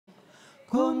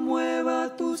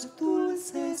conmueva tus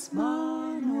dulces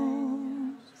manos.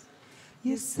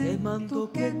 Y ese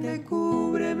manto que te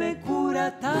cubre me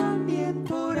cura también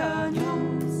por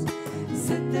años.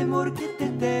 Ese temor que te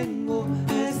tengo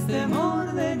es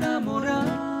temor de enamorado.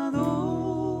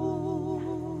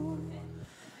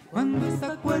 Cuando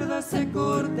esta cuerda se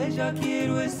corte ya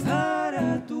quiero estar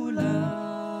a tu lado.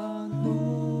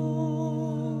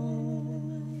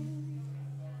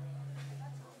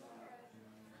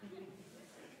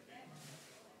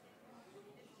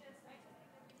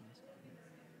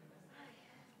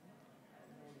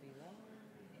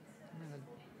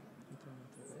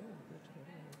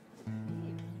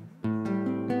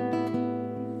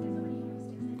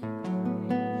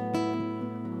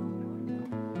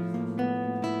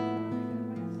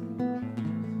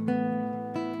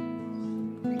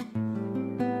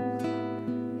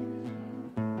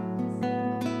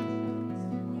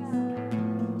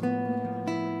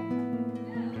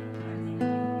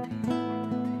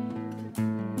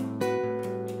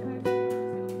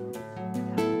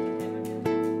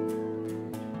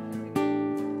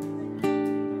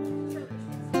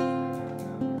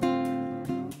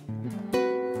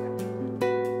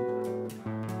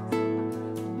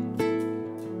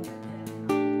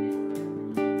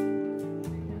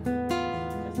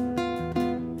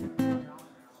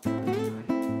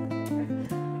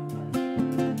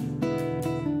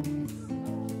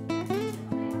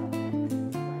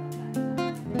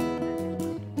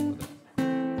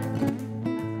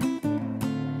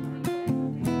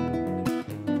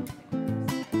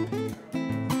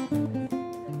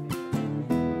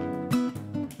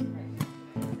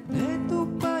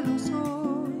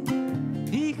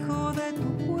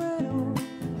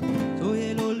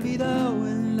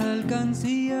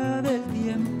 Del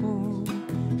tiempo,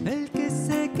 el que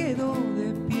se quedó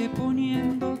de pie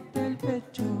poniéndote el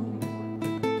pecho.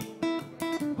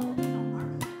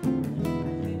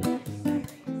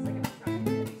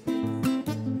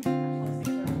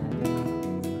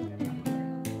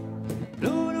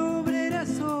 Flor obrera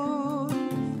sol,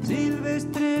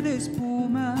 silvestre de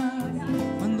espuma,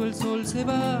 cuando el sol se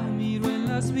va miro en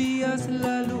las vías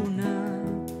la luna,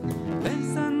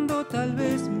 pensando tal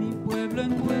vez mi pueblo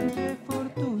encuentre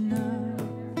fortuna.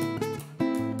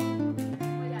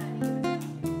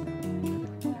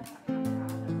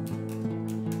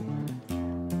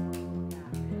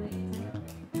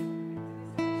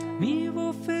 Mi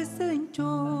bofe se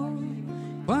hinchó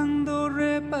cuando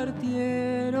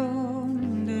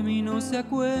repartieron, de mí no se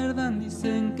acuerdan,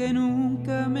 dicen que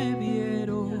nunca me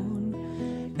vieron,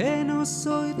 que no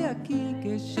soy de aquí,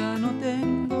 que ya no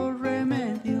tengo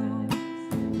remedio.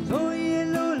 Soy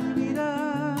el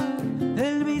olvidar,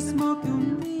 el mismo que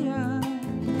un día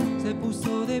se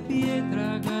puso de pie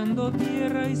tragando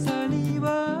tierra y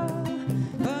saliva,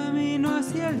 camino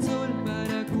hacia el sol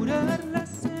para curar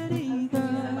las heridas.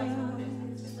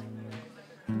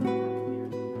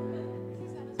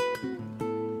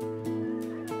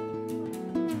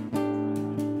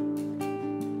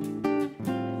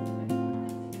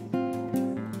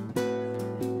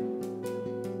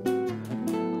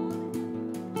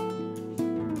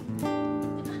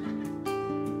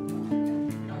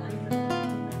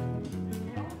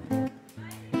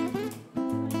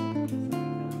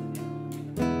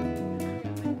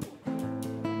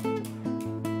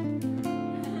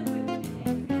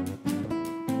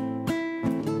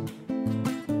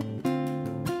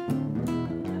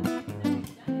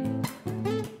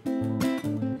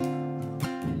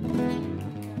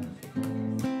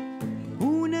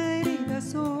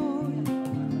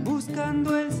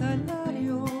 El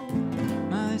salario,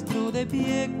 maestro de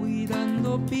pie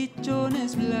cuidando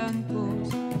pichones blancos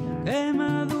que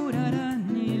madurarán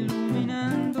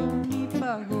iluminando mi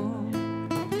pago.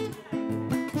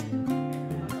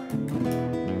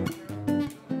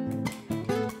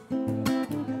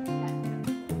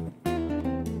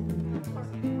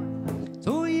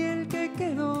 Soy el que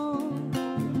quedó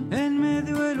en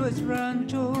medio de los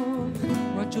ranchos,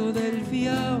 guacho del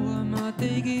fiao,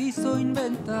 amate y guiso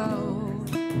inventado.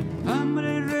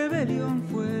 Hambre y rebelión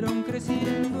fueron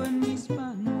creciendo en mis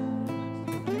manos.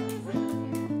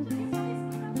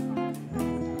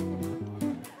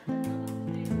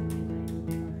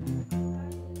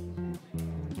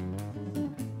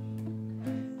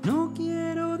 No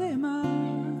quiero de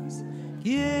más,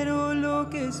 quiero lo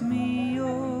que es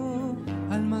mío.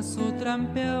 Al mazo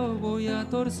trampeado voy a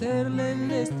torcerle el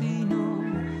destino.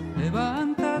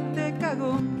 Levántate,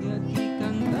 cagón, que aquí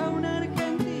canta un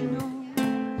argentino.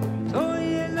 Soy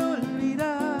el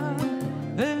olvidar,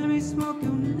 el mismo que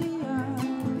un día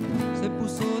se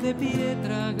puso de pie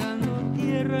tragando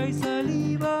tierra y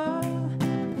saliva,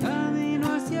 camino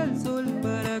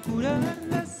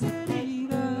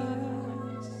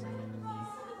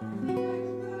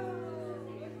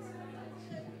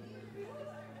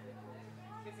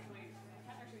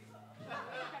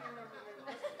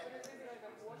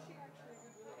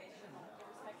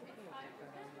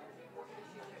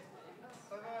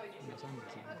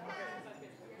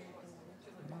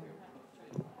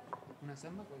 ¿Una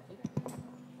samba cualquiera?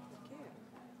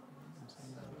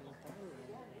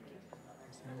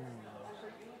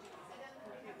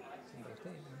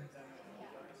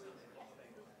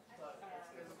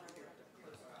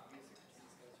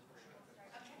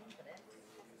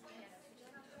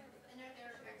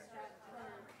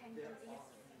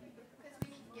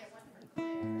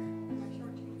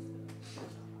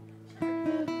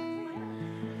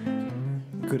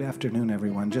 Good afternoon,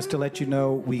 everyone. Just to let you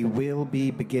know, we will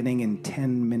be beginning in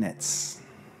 10 minutes.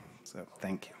 So,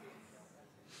 thank you.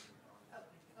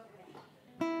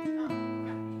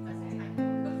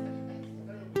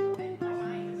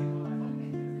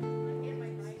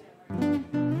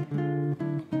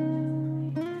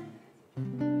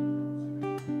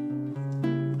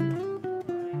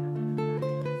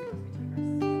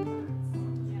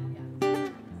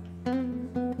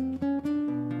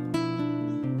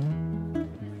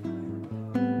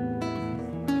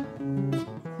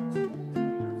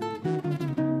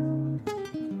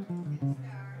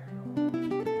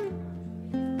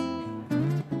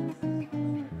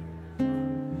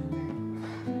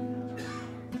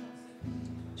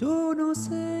 Yo no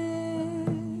sé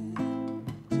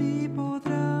si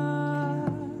podrá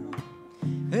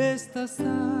esta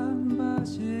samba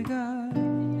llegar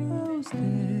a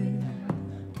usted.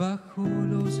 Bajo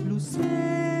los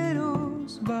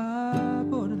luceros va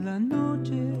por la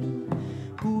noche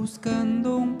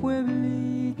buscando un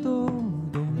pueblito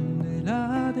donde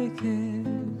la dejé.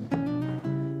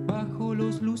 Bajo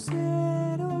los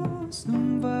luceros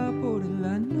va por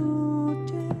la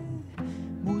noche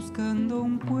buscando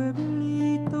un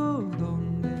pueblito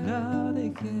donde la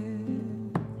dejé.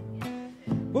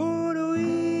 Por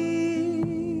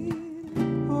oír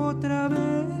otra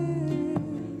vez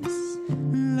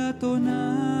la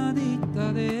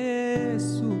tonadita de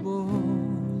su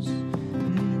voz,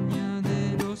 niña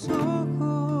de los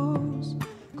ojos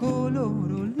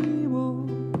color olivos,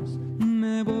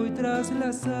 me voy tras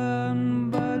la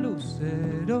samba,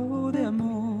 lucero de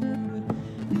amor,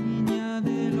 niña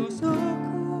de los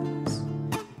ojos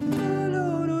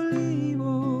color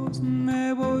olivos,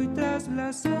 me voy tras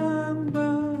la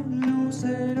samba,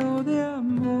 lucero de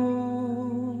amor.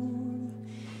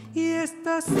 Y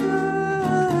esta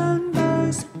samba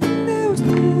es de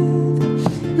usted,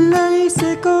 la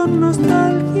hice con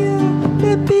nostalgia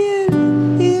de piel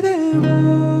y de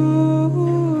voz.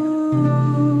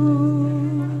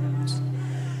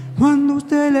 Cuando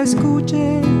usted la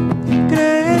escuche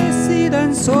crecida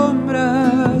en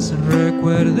sombras,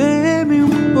 recuérdeme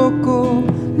un poco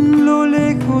lo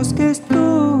lejos que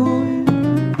estoy.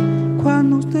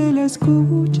 Cuando usted la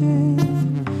escuche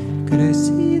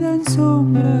crecida en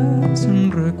sombras,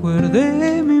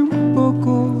 recuérdeme un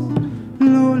poco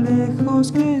lo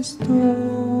lejos que estoy.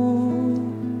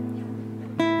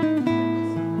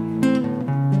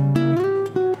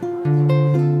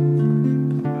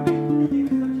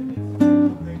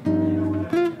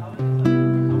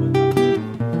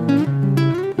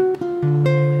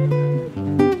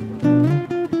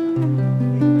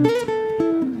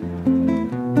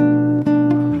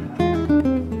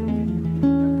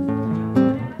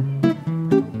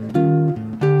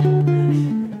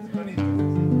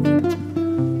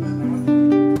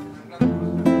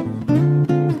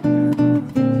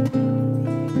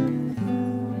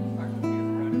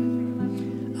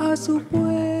 A su pueblo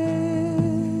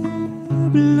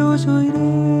yo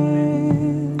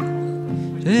iré,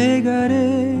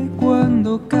 llegaré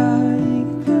cuando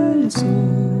caiga el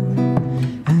sol,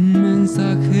 en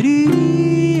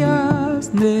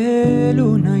mensajerías de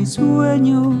luna y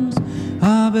sueños,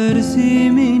 a ver si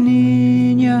mi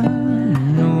niña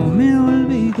no me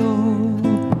olvidó.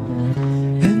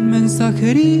 En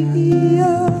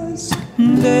mensajerías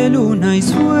de luna y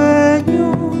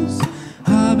sueños,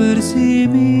 a ver si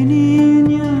mi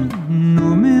niña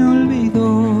no me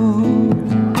olvidó.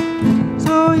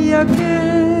 Soy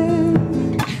aquel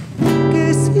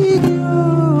que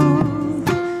siguió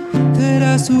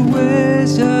tras su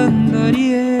huella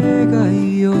andariega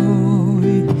y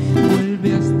hoy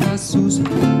vuelve hasta sus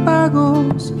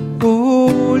pagos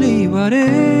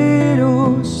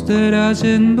olivareros,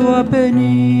 trayendo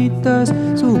apenitas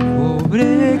su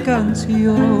pobre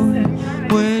canción.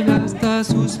 Vuelve hasta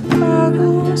sus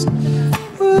pagos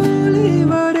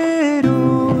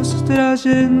olivareros,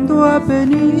 trayendo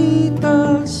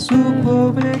apenitas su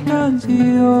pobre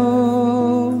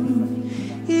canción.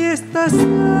 Y estas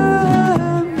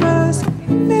sambas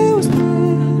de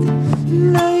usted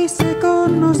la hice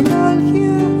con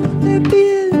nostalgia de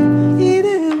piel y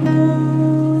de voz.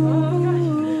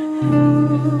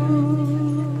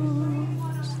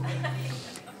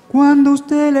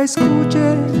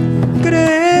 escuché,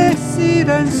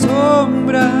 crecida en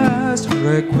sombras.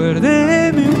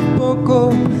 Recuérdeme un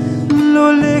poco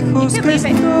lo lejos que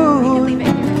estoy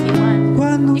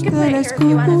cuando usted la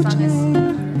escuche,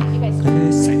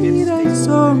 crecida en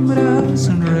sombras.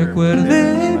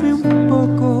 Recuérdeme un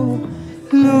poco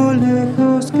lo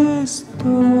lejos que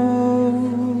estoy.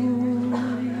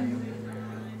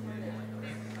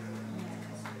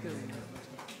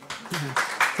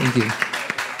 Thank you.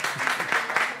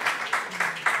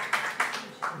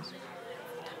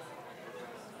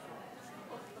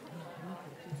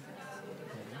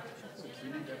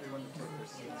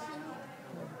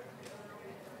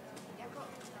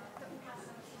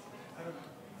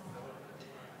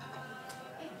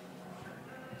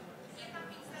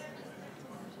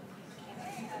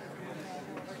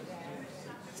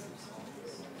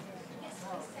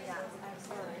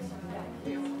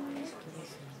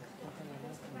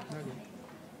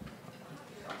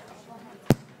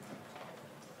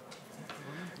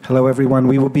 Hello, everyone.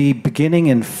 We will be beginning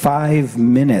in 5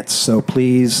 minutes, so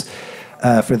please,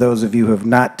 for those of you who have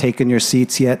not taken your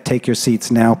seats yet, take your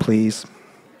seats now, please.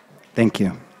 Thank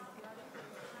you.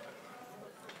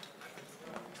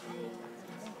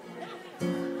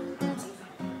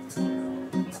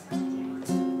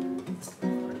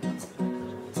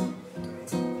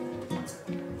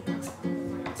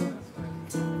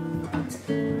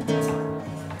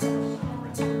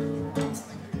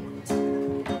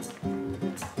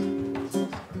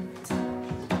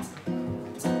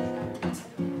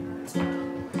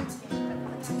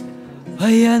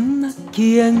 Baiana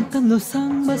que entra no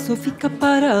samba só fica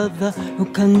parada, não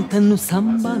canta no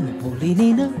samba, no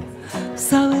polinina,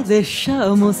 sabe deixar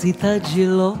a mocidade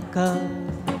louca.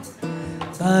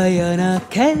 Baiana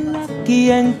aquela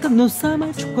que entra no samba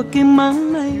de qualquer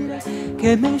maneira,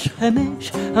 que mexe,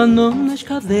 remexe, a mão nas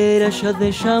cadeiras, já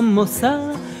deixa a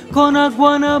moçada com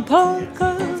água na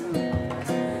boca.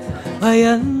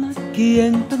 Baiana que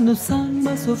entra no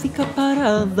samba só fica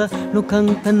parada, não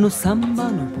canta no samba,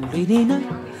 no polinina,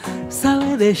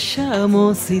 sabe deixar a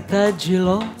mocidade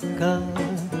louca.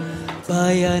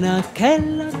 Baiana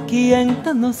aquela que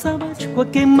entra no samba de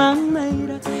qualquer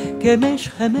maneira, que mexe,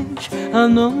 remexe, a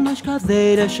mão nas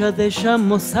cadeiras, já deixa a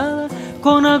moçada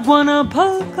com água na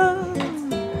boca.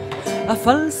 A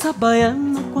falsa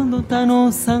baiana quando tá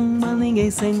no samba ninguém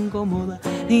se incomoda,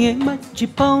 ninguém bate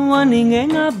palma,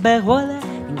 ninguém aberrola,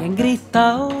 ninguém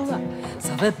grita oba,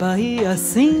 sabe Bahia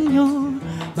assim,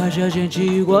 mas a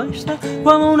gente gosta com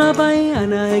a mão na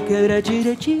baiana e quebra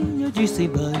direitinho de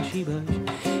cima baixo, baixo,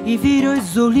 e vira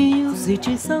os olhinhos e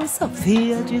de São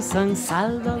Sofia, de São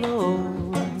Salvador.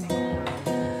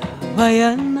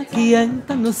 Baiana que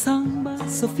entra no samba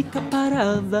só fica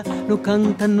parada, não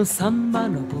canta no samba,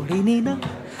 no polinina,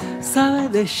 sabe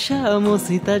deixar a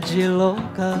mocidade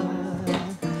louca.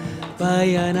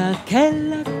 Baiana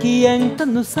aquela que entra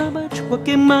no samba de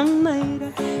qualquer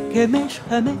maneira, que mexe,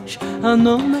 remexe, a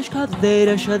mão nas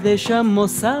cadeiras, já deixa a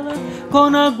moçada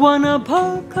com água na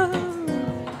boca.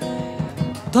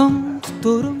 Tom,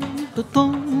 turum,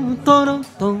 tom, torom,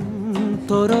 tom,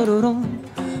 tororom,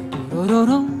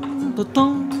 tororom,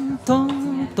 tom, tom,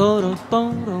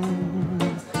 tororom.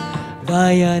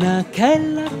 Baiana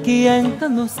aquela que entra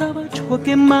no samba de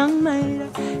qualquer maneira,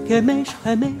 que mexe,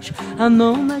 remexe, a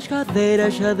mão nas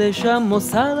cadeiras, já deixa a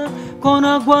moçada com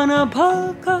água na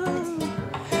boca.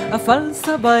 A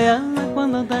falsa baiana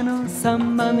quando tá no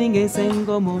samba ninguém se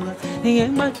incomoda,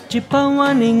 ninguém bate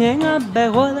palma, ninguém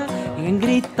aberrola, ninguém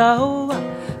grita oba,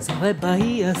 sabe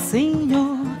Bahia assim,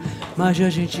 mas a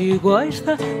gente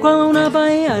gosta com a mão na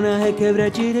baiana, requebra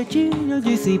direitinho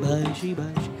de cima baixo,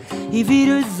 baixo, e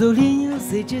vira os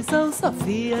olhinhos e de São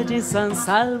Sofia, de São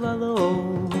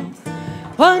Salvador.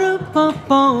 Para pa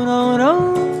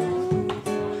pororó,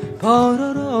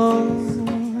 pororó,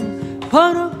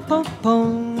 para pa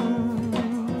pom,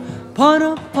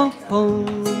 para pa pom,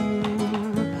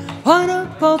 para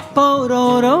pa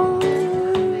pororó,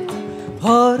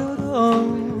 pororó,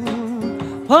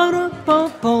 para pa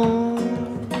pom,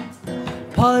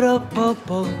 para pa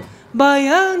pom,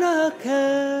 baiana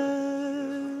aquela.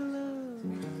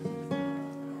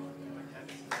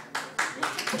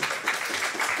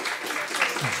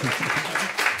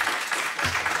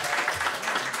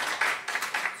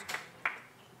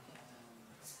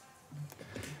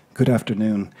 Good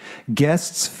afternoon.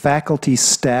 Guests, faculty,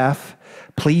 staff,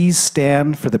 please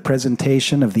stand for the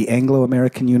presentation of the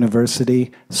Anglo-American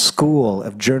University School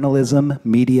of Journalism,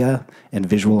 Media, and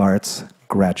Visual Arts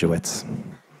graduates.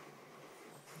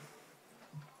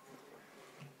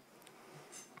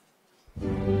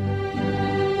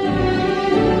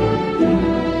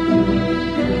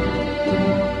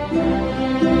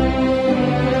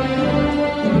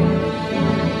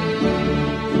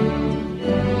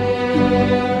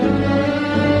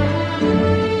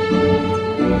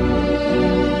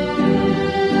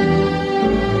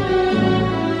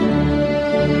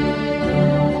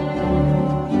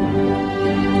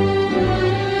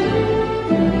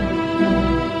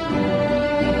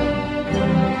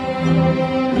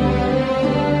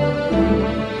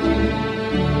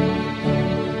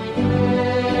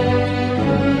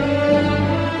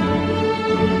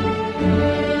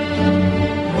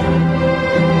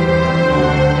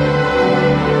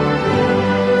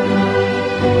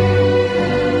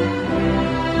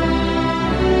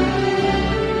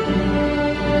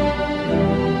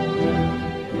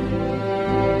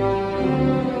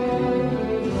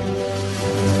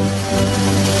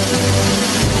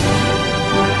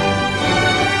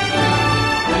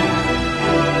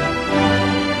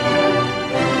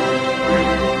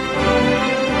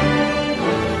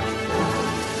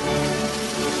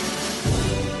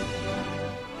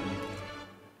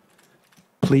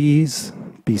 Please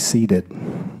be seated.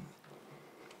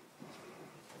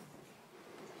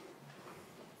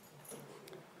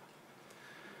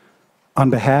 On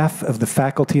behalf of the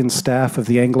faculty and staff of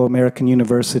the Anglo-American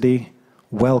University,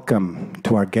 welcome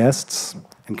to our guests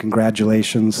and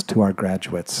congratulations to our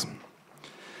graduates.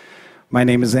 My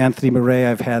name is Anthony Murray.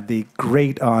 I've had the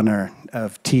great honor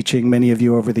of teaching many of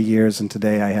you over the years, and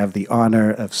today I have the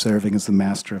honor of serving as the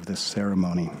master of this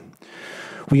ceremony.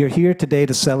 We are here today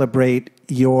to celebrate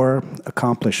your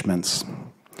accomplishments,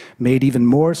 made even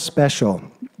more special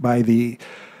by the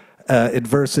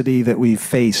adversity that we've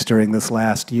faced during this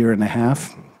last year and a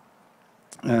half.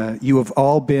 You have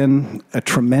all been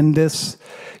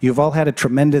you've all had a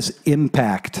tremendous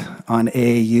impact on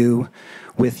AAU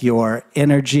with your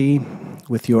energy,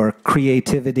 with your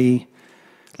creativity,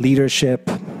 leadership,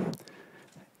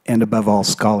 and above all,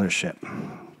 scholarship.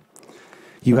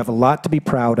 You have a lot to be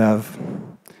proud of,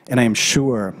 and I am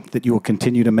sure that you will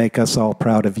continue to make us all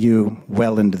proud of you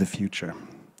well into the future.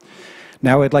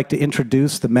 Now I'd like to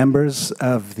introduce the members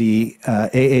of the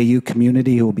AAU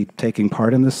community who will be taking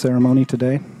part in this ceremony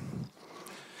today.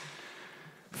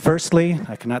 Firstly,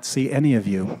 I cannot see any of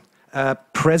you.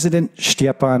 President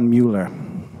Stepan Mueller.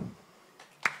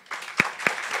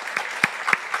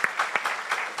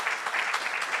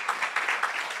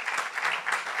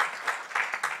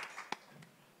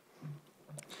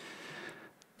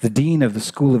 The Dean of the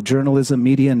School of Journalism,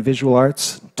 Media, and Visual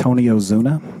Arts, Tony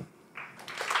Ozuna.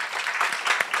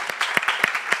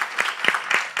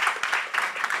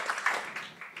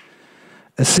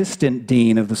 Assistant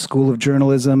Dean of the School of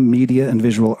Journalism, Media, and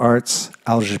Visual Arts,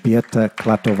 Alžběta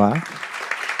Klatová.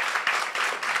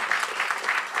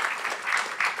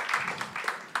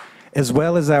 As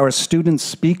well as our student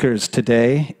speakers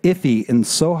today, Ifi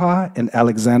Insoha and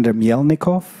Alexander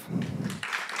Mielnikov.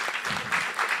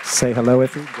 Say hello,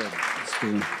 Ifi.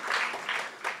 Good.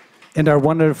 And our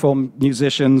wonderful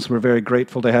musicians, we're very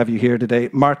grateful to have you here today,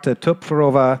 Marta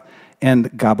Tupferova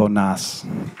and Gabo Nas.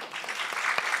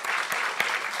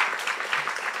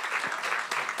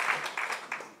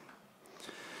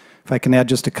 If I can add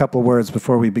just a couple words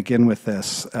before we begin with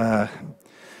this. The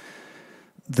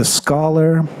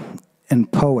scholar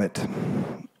and poet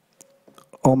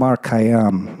Omar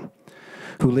Khayyam,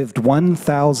 who lived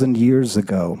 1,000 years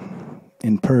ago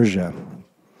in Persia,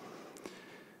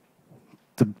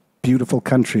 the beautiful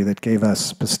country that gave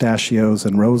us pistachios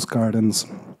and rose gardens.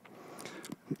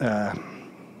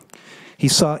 He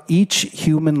saw each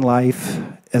human life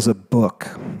as a book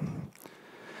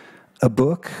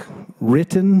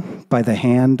written by the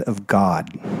hand of God.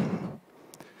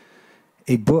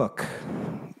 A book,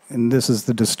 and this is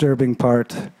the disturbing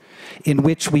part, in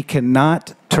which we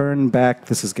cannot turn back.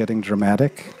 This is getting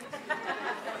dramatic.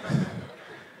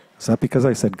 Is that because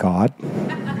I said God?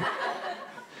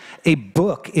 A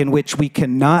book in which we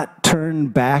cannot turn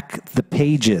back the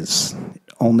pages.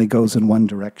 It only goes in one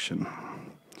direction.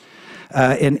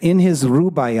 And in his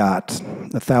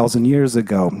Rubaiyat, 1,000 years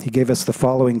ago, he gave us the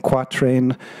following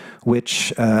quatrain,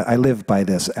 which I live by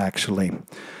this, actually.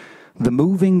 The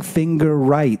moving finger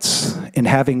writes, and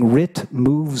having writ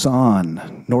moves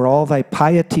on, nor all thy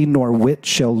piety nor wit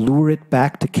shall lure it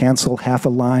back to cancel half a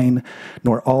line,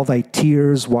 nor all thy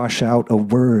tears wash out a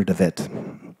word of it.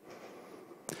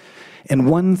 And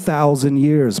 1,000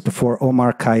 years before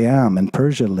Omar Khayyam in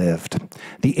Persia lived,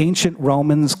 the ancient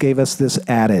Romans gave us this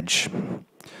adage: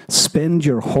 spend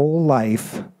your whole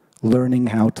life learning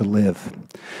how to live.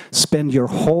 Spend your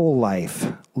whole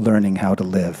life learning how to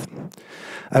live.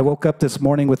 I woke up this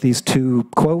morning with these two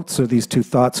quotes, or these two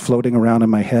thoughts floating around in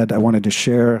my head. I wanted to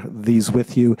share these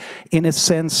with you. In a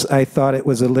sense, I thought it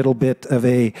was a little bit of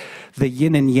the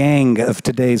yin and yang of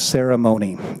today's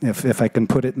ceremony, if I can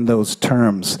put it in those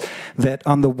terms. That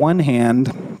on the one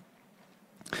hand,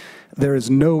 there is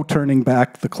no turning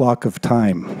back the clock of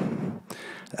time.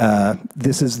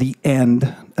 This is the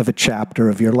end of a chapter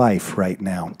of your life right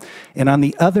now. And on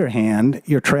the other hand,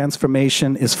 your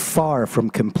transformation is far from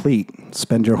complete.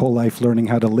 Spend your whole life learning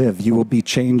how to live. You will be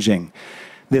changing.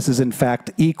 This is, in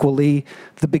fact, equally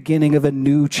the beginning of a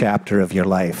new chapter of your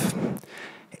life.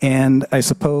 And I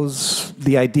suppose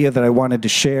the idea that I wanted to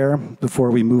share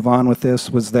before we move on with this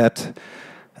was that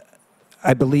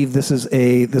I believe this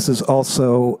is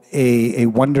also a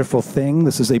wonderful thing.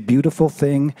 This is a beautiful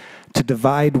thing to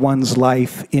divide one's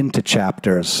life into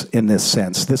chapters in this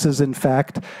sense. This is, in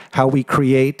fact, how we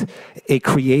create a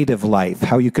creative life,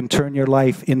 how you can turn your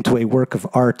life into a work of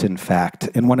art, in fact.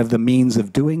 And one of the means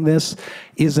of doing this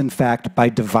is, in fact, by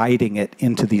dividing it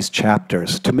into these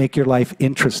chapters, to make your life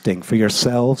interesting for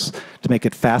yourselves, to make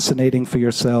it fascinating for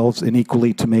yourselves, and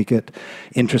equally to make it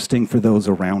interesting for those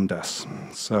around us.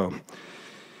 So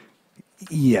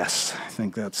Yes, I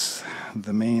think that's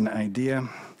the main idea.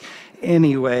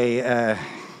 Anyway,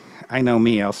 I know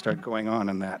me, I'll start going on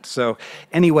in that. So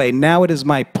anyway, now it is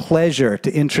my pleasure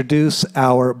to introduce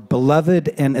our beloved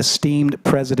and esteemed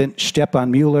President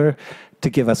Stepan Mueller to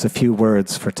give us a few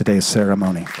words for today's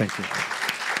ceremony. Thank you.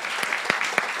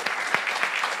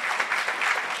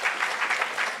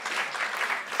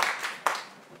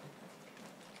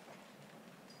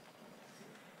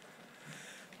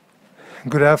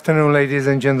 Good afternoon, ladies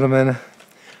and gentlemen.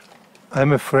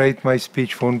 I'm afraid my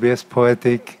speech won't be as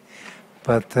poetic,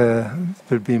 but it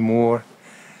will be more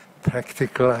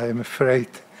practical, I'm afraid.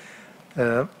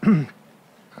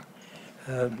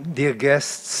 Dear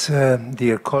guests,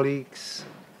 dear colleagues,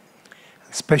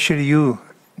 especially you,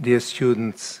 dear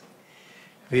students,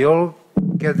 we all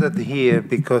gathered here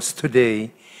because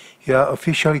today you are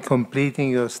officially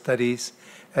completing your studies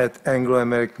at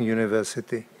Anglo-American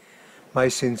University. My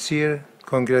sincere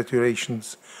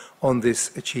congratulations on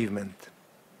this achievement.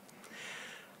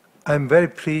 I'm very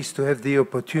pleased to have the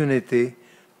opportunity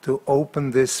to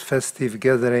open this festive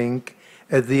gathering,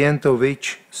 at the end of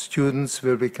which students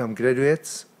will become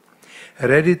graduates,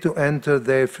 ready to enter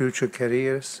their future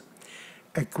careers,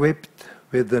 equipped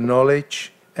with the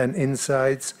knowledge and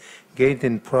insights gained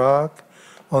in Prague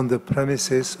on the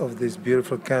premises of this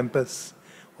beautiful campus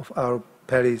of our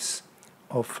Palace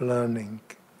of Learning.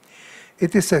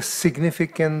 It is a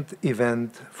significant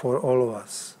event for all of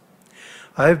us.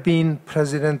 I have been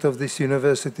president of this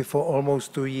university for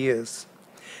almost 2 years,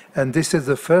 and this is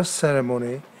the first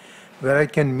ceremony where I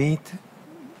can meet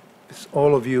with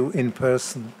all of you in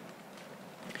person.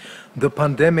 The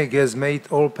pandemic has made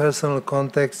all personal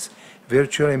contacts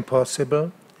virtually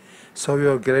impossible, so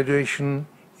your graduation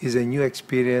is a new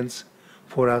experience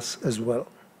for us as well.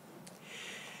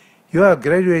 You are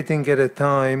graduating at a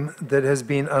time that has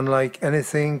been unlike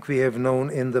anything we have known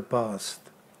in the past.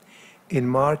 In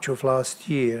March of last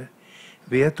year,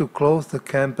 we had to close the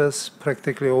campus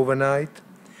practically overnight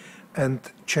and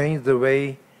change the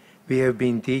way we have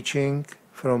been teaching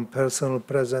from personal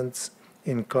presence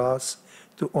in class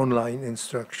to online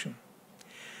instruction.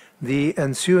 The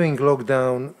ensuing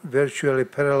lockdown virtually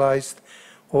paralyzed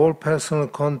all personal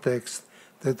contacts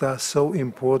that are so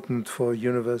important for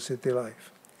university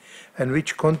life, and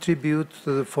which contribute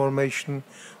to the formation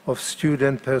of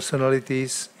student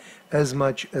personalities as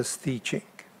much as teaching.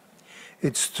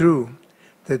 It's true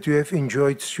that you have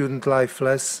enjoyed student life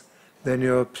less than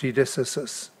your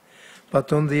predecessors,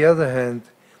 but on the other hand,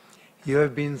 you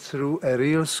have been through a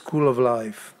real school of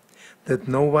life that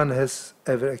no one has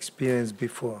ever experienced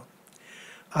before.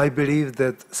 I believe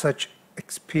that such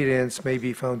experience may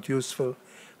be found useful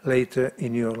later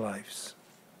in your lives.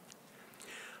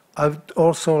 I would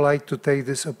also like to take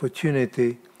this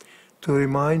opportunity to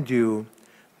remind you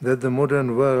that the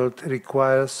modern world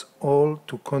requires all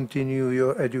to continue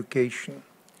your education,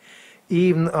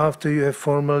 even after you have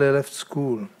formally left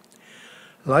school.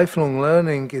 Lifelong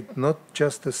learning is not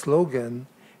just a slogan,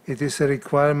 it is a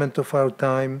requirement of our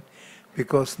time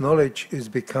because knowledge is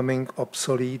becoming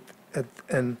obsolete at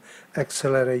an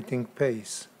accelerating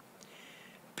pace.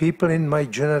 People in my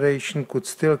generation could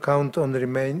still count on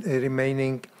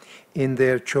remaining in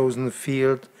their chosen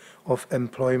field of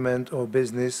employment or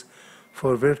business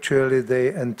for virtually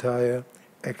their entire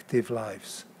active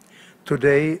lives.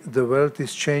 Today, the world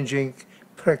is changing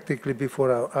practically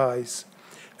before our eyes,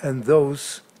 and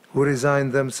those who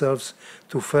resign themselves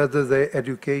to further their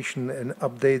education and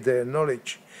update their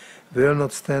knowledge will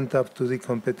not stand up to the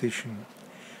competition.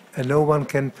 And no one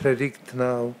can predict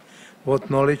now what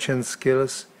knowledge and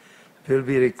skills will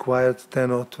be required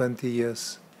 10 or 20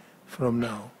 years from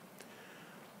now.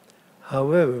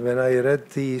 However, when I read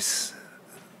these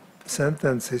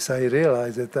sentences, I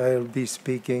realized that I'll be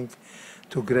speaking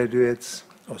to graduates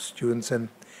or students and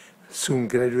soon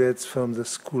graduates from the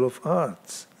School of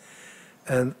Arts.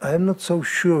 And I'm not so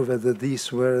sure whether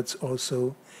these words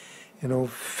also,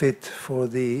 fit for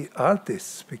the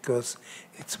artists, because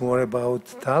it's more about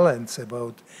talents,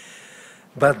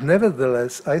 but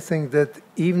nevertheless, I think that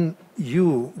even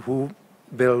you who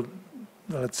will,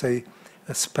 let's say,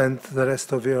 spend the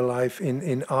rest of your life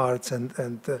in arts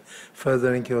and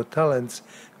furthering your talents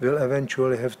will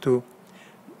eventually have to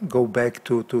go back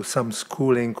to some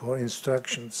schooling or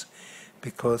instructions,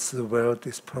 because the world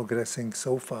is progressing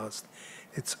so fast.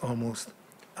 It's almost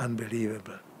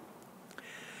unbelievable.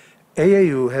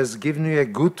 AAU has given you a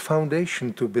good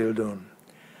foundation to build on.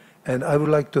 And I would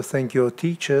like to thank your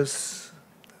teachers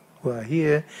who are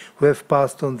here, who have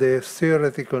passed on their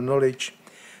theoretical knowledge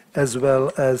as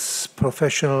well as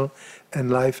professional and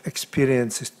life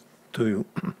experiences to you.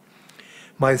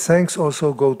 My thanks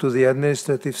also go to the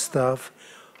administrative staff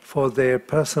for their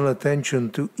personal attention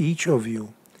to each of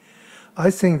you. I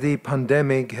think the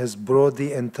pandemic has brought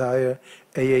the entire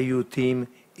AAU team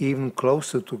even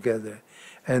closer together,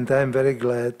 and I'm very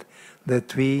glad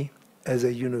that we, as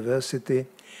a university,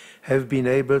 have been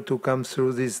able to come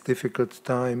through this difficult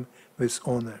time with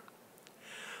honor.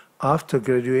 After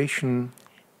graduation,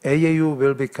 AAU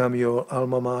will become your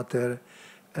alma mater,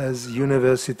 as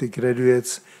university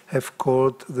graduates have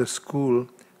called the school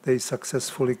they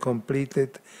successfully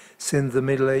completed since the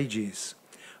Middle Ages.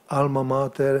 Alma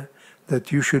mater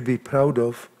that you should be proud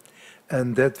of,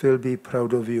 and that will be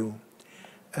proud of you.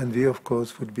 And we, of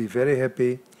course, would be very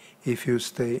happy if you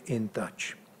stay in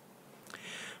touch.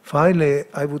 Finally,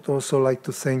 I would also like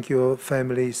to thank your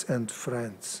families and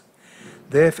friends.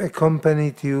 They have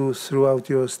accompanied you throughout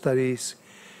your studies,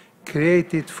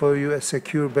 created for you a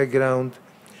secure background,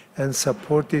 and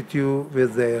supported you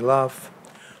with their love,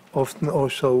 often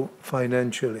also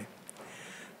financially.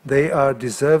 They are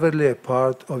deservedly a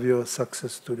part of your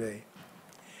success today.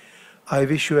 I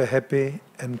wish you a happy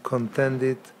and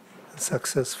contented,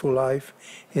 successful life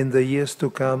in the years to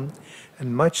come,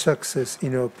 and much success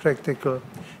in your practical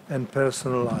and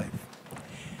personal life.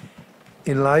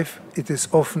 In life, it is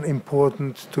often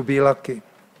important to be lucky.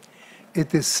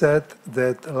 It is said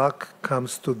that luck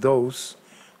comes to those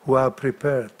who are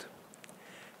prepared.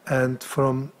 And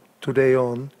from today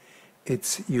on,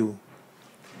 it's you.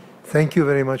 Thank you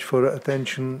very much for your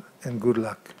attention, and good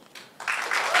luck.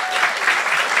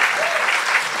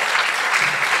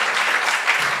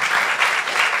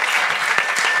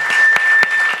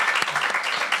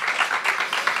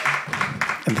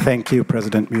 And thank you,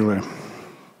 President Mueller.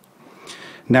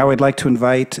 Now I'd like to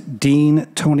invite Dean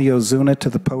Tony Ozuna to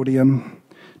the podium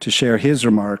to share his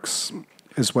remarks,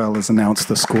 as well as announce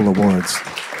the school awards.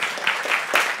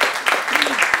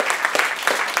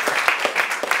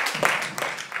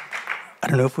 I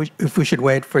don't know if we should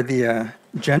wait for the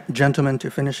gentleman to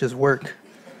finish his work.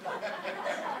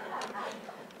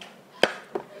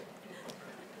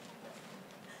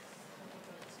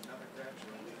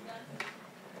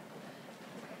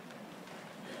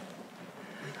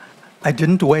 I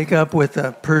didn't wake up with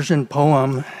a Persian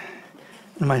poem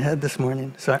in my head this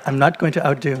morning, so I'm not going to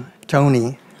outdo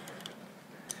Tony.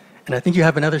 And I think you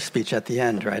have another speech at the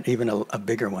end, right? Even a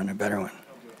bigger one, a better one.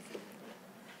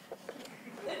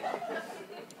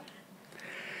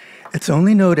 It's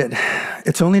only noted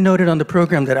on the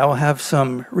program that I will have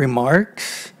some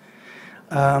remarks.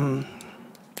 So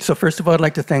first of all, I'd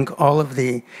like to thank all of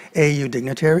the AAU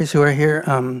dignitaries who are here.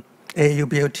 AAU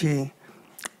BOT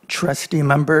trustee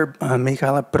member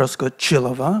Michaela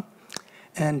Proskochilova,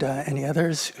 and any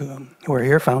others who are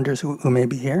here, founders who may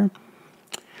be here.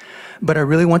 But I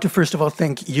really want to first of all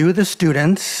thank you, the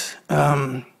students,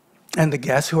 and the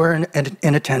guests who are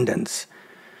in attendance.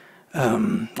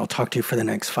 I'll talk to you for the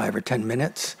next 5 or 10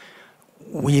 minutes.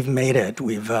 We've made it.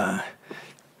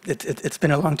 It's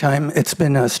been a long time. It's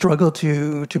been a struggle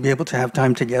to be able to have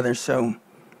time together. So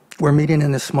we're meeting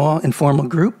in a small informal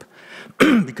group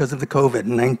because of the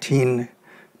COVID-19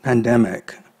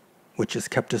 pandemic, which has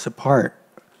kept us apart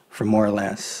for more or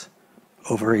less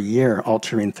over a year,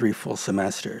 altering 3 full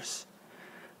semesters.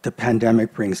 The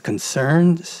pandemic brings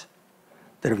concerns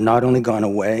that have not only gone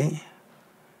away,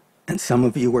 and some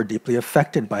of you were deeply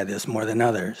affected by this more than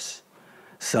others.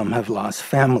 Some have lost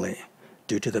family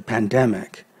due to the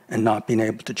pandemic and not being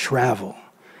able to travel,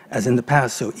 as in the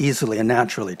past so easily and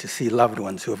naturally to see loved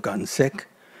ones who have gotten sick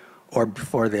or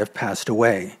before they have passed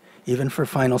away, even for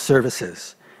final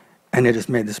services. And it has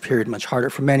made this period much harder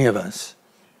for many of us.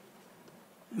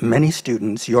 Many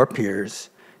students, your peers,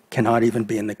 cannot even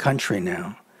be in the country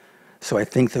now. So I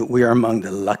think that we are among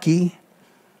the lucky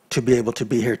to be able to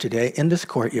be here today in this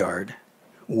courtyard,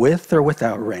 with or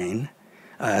without rain.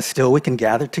 Still, we can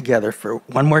gather together for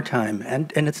one more time,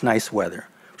 and it's nice weather.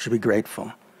 We should be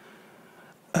grateful.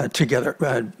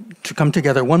 To come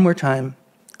together one more time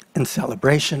in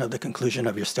celebration of the conclusion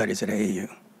of your studies at AAU.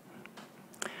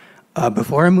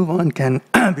 Before I move on, can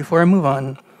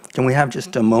we have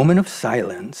just a moment of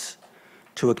silence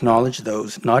to acknowledge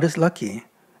those not as lucky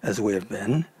as we have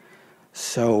been,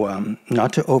 so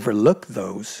not to overlook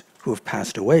those who have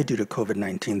passed away due to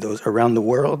COVID-19, those around the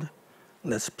world.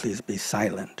 Let's please be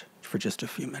silent for just a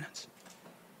few minutes.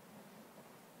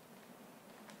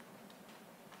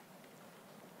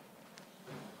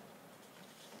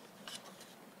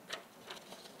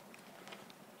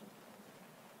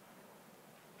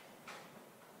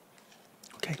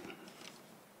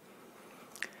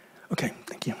 Okay,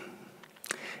 thank you.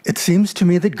 It seems to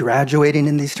me that graduating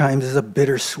in these times is a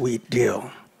bittersweet deal.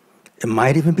 It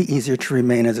might even be easier to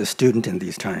remain as a student in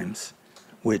these times,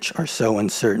 which are so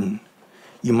uncertain.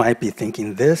 You might be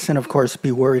thinking this and, of course,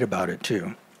 be worried about it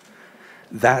too.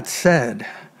 That said,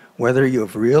 whether you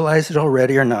have realized it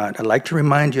already or not, I'd like to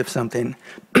remind you of something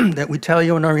that we tell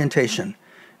you in orientation.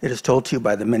 It is told to you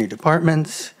by the many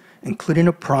departments, including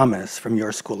a promise from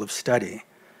your school of study,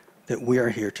 that we are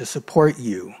here to support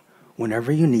you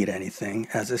whenever you need anything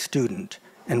as a student,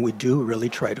 and we do really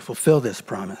try to fulfill this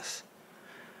promise.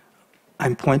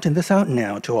 I'm pointing this out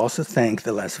now to also thank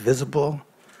the less visible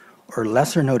or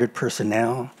lesser noted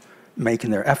personnel making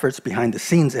their efforts behind the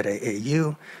scenes at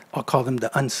AAU. I'll call them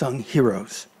the unsung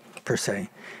heroes, per se.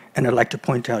 And I'd like to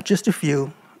point out just a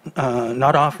few,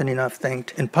 not often enough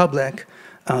thanked in public,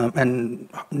 and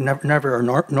never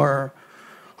nor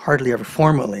hardly ever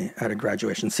formally at a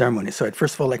graduation ceremony. So I'd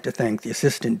first of all like to thank the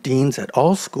assistant deans at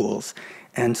all schools.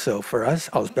 And so for us,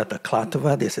 Alžbeta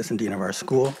Klatova, the assistant dean of our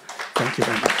school, thank you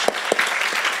very much.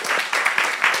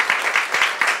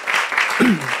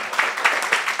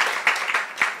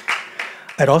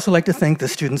 I'd also like to thank the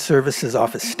Student Services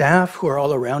Office staff who are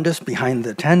all around us behind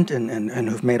the tent and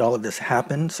who've made all of this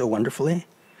happen so wonderfully.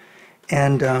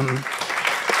 And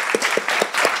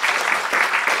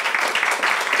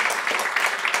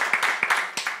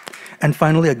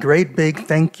finally, a great big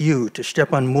thank you to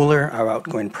Stepan Muller, our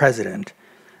outgoing president,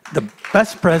 the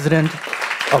best president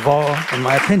of all, in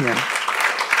my opinion.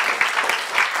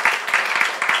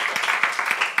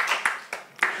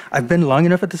 I've been long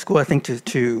enough at the school, I think,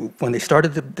 to when they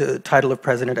started the title of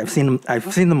president, I've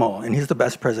seen them all, and he's the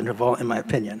best president of all, in my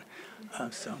opinion.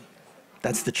 So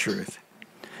that's the truth.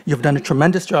 You've done a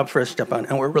tremendous job for us, Stepan,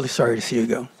 and we're really sorry to see you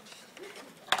go.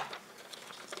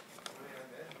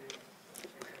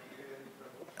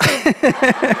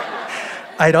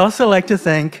 I'd also like to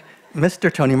thank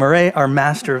Mr. Tony Murray, our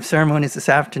Master of Ceremonies this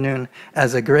afternoon,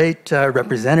 as a great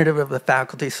representative of the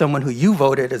faculty, someone who you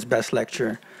voted as best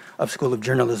lecturer of School of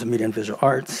Journalism, Media, and Visual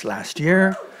Arts last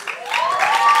year.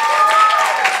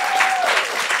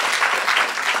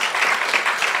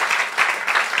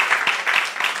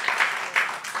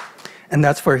 And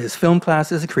that's for his film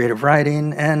classes, creative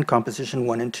writing, and composition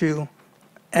 1 and 2,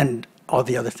 and all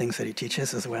the other things that he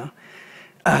teaches as well.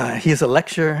 He is a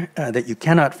lecturer that you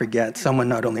cannot forget, someone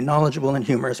not only knowledgeable and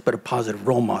humorous, but a positive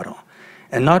role model.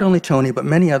 And not only Tony, but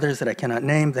many others that I cannot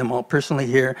name them all personally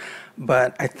here,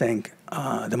 but I thank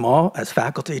them all as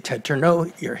faculty. Ted Turneau,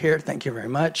 you're here, thank you very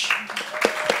much.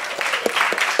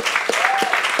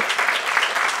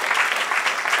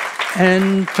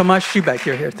 And Tomasz Szybek,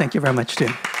 you're here, thank you very much too.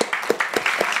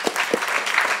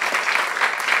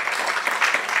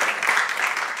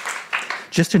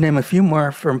 Just to name a few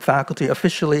more from faculty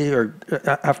officially, or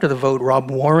after the vote,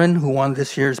 Rob Warren, who won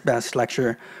this year's Best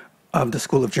Lecturer of the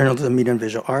School of Journalism, Media, and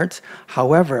Visual Arts.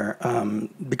 However,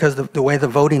 because of the way the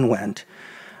voting went,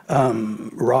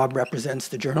 Rob represents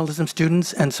the journalism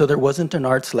students, and so there wasn't an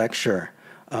arts lecture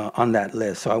on that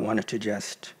list. So I wanted to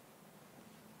just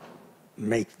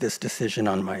make this decision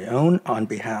on my own on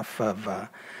behalf of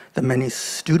the many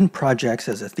student projects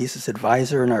as a thesis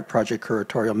advisor and art project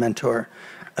curatorial mentor,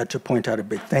 to point out a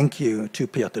big thank you to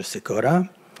Piotr Sikora.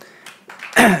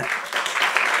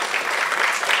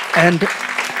 and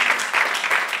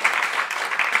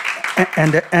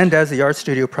as the art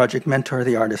studio project mentor,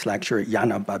 the artist lecturer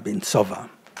Jana Babintsova.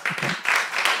 Okay.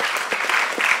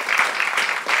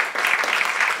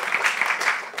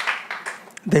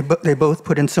 They both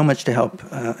put in so much to help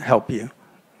you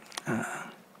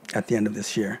at the end of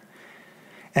this year.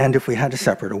 And if we had to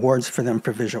separate awards for them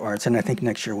for visual arts, and I think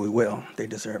next year we will, they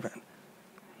deserve it.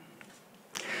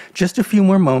 Just a few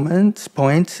more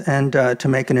points, and to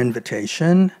make an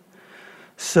invitation.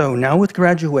 So now with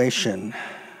graduation,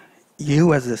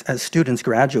 you as students,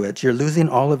 graduates, you're losing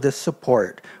all of this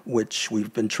support, which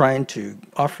we've been trying to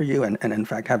offer you, and in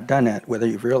fact have done it, whether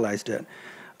you've realized it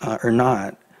or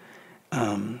not.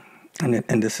 And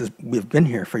we've been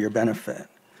here for your benefit.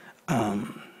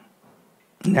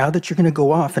 Now that you're going to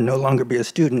go off and no longer be a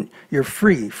student, you're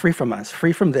free from us,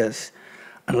 free from this,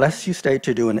 unless you stay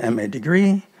to do an MA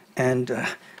degree, and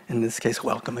in this case,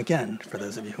 welcome again, for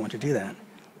those of you who want to do that.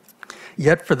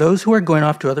 Yet for those who are going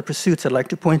off to other pursuits, I'd like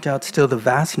to point out still the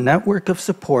vast network of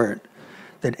support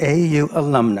that AAU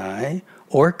alumni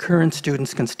or current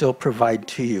students can still provide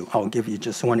to you. I'll give you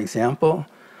just one example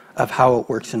of how it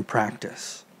works in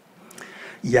practice.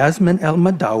 Yasmin El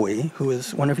Madawi, who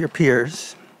is one of your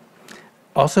peers,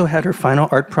 also had her final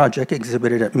art project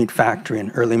exhibited at Meat Factory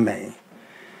in early May.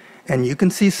 And you can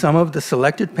see some of the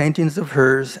selected paintings of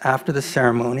hers after the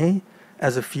ceremony,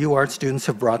 as a few art students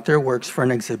have brought their works for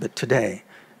an exhibit today.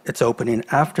 It's opening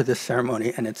after this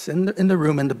ceremony, and it's in the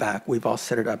room in the back. We've all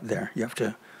set it up there. You have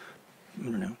to, I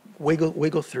don't know,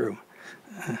 wiggle through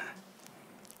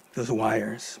those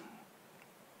wires.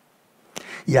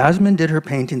 Yasmin did her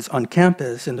paintings on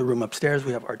campus in the room upstairs.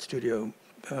 We have art studio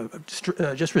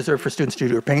just reserved for students to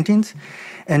do her paintings.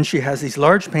 And she has these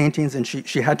large paintings, and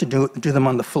she had to do them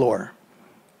on the floor.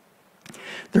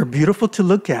 They're beautiful to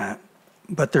look at,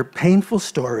 but they're painful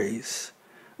stories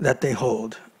that they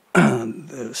hold.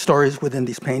 The stories within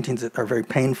these paintings are very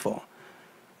painful.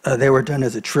 They were done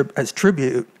as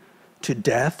tribute to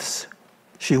deaths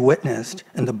she witnessed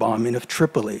in the bombing of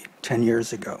Tripoli 10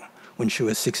 years ago when she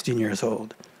was 16 years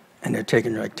old. And it had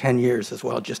taken her like 10 years as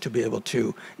well just to be able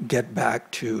to get back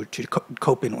to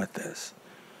coping with this.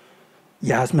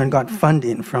 Yasmin got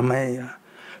funding from a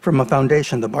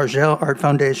foundation, the Bargel Art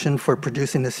Foundation, for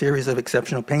producing a series of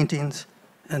exceptional paintings,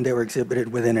 and they were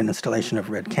exhibited within an installation of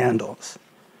red candles.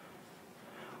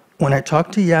 When I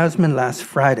talked to Yasmin last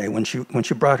Friday, when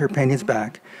she brought her paintings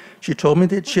back, she told me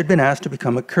that she had been asked to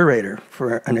become a curator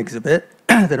for an exhibit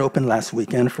that opened last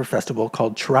weekend for a festival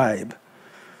called Tribe,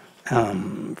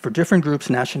 for different groups,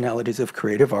 nationalities of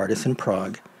creative artists in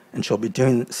Prague, and she'll be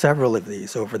doing several of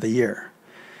these over the year.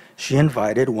 She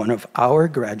invited one of our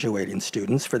graduating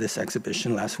students for this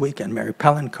exhibition last weekend, Mary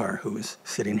Pelenkar, who is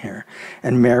sitting here.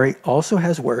 And Mary also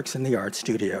has works in the art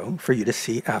studio for you to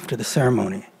see after the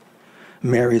ceremony.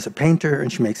 Mary is a painter,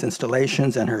 and she makes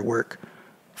installations, and her work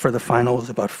for the final is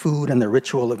about food and the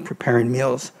ritual of preparing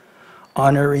meals,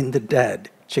 honoring the dead,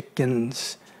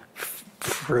 chickens,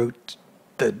 fruit.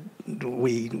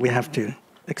 We have to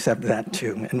accept that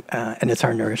too, and it's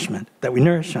our nourishment that we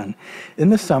nourish on.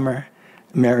 In the summer,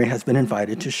 Mary has been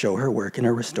invited to show her work in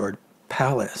a restored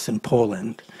palace in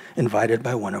Poland, invited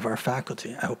by one of our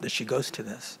faculty. I hope that she goes to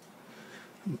this.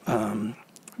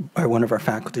 By one of our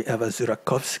faculty, Eva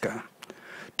Zurakowska.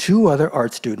 Two other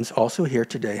art students also here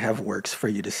today have works for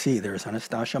you to see. There's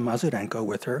Anastasia Mazurenko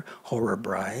with her Horror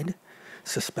Bride,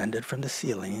 suspended from the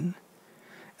ceiling,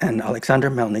 and Alexander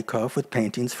Melnikov with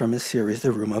paintings from his series,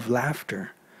 The Room of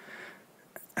Laughter.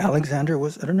 Alexander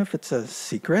was, I don't know if it's a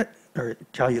secret, or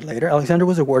tell you later, Alexander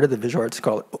was awarded the Visual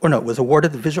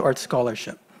Arts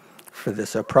Scholarship for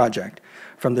this project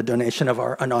from the donation of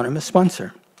our anonymous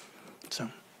sponsor. So.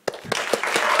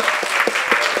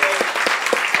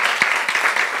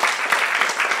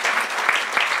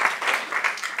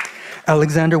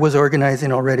 Alexander was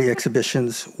organizing already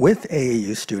exhibitions with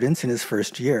AAU students in his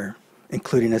first year,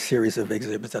 including a series of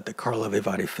exhibits at the Karlovy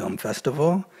Vary Film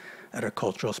Festival, at a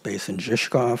cultural space in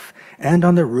Žižkov, and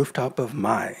on the rooftop of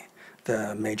Mai,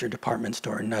 the major department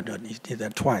store in Nadod. He did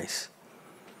that twice.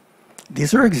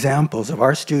 These are examples of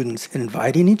our students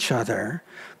inviting each other,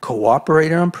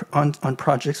 cooperating on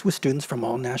projects with students from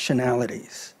all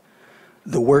nationalities.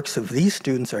 The works of these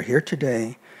students are here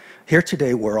today. Here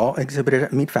today were all exhibited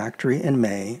at Meat Factory in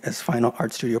May as final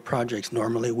art studio projects.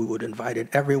 Normally we would have invited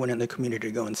everyone in the community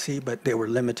to go and see, but they were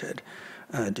limited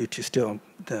due to still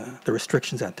the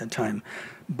restrictions at that time.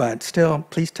 But still,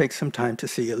 please take some time to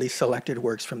see at least selected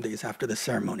works from these after the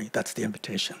ceremony. That's the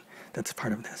invitation. That's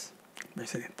part of this.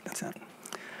 That's it.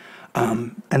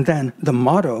 And then the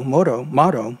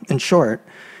motto, in short,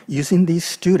 using these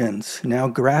students, now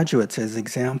graduates, as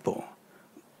example.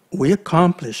 We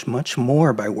accomplish much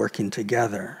more by working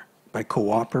together, by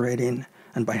cooperating,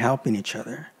 and by helping each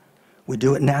other. We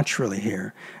do it naturally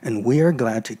here, and we are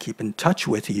glad to keep in touch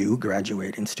with you,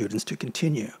 graduating students, to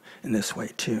continue in this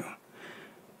way too.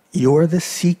 You're the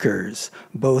seekers,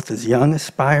 both as young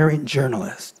aspiring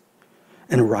journalists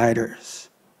and writers,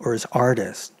 or as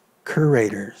artists,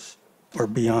 curators, or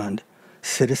beyond,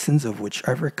 citizens of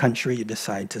whichever country you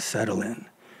decide to settle in.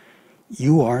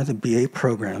 You are the BA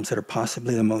programs that are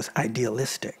possibly the most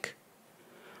idealistic,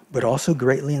 but also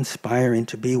greatly inspiring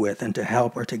to be with and to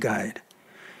help or to guide.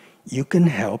 You can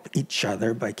help each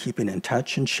other by keeping in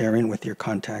touch and sharing with your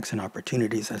contacts and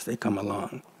opportunities as they come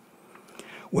along.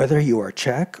 Whether you are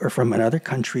Czech or from another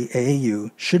country,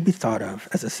 AAU should be thought of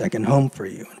as a second home for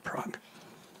you in Prague.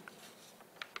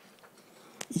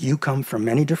 You come from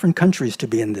many different countries to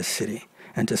be in this city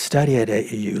and to study at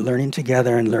AAU, learning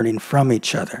together and learning from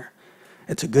each other.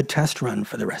 It's a good test run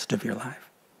for the rest of your life.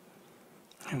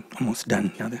 I'm almost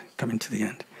done, now they're coming to the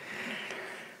end.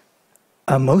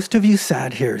 Most of you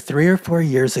sat here 3 or 4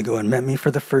 years ago and met me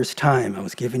for the first time. I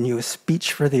was giving you a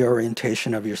speech for the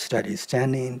orientation of your studies,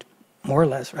 standing more or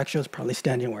less, actually I was probably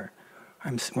standing where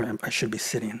I should be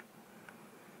sitting.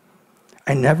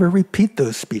 I never repeat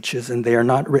those speeches, and they are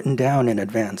not written down in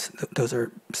advance. Those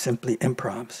are simply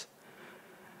improvs.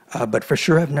 But for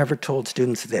sure I've never told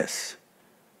students this.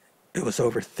 It was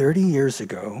over 30 years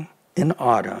ago, in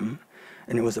autumn,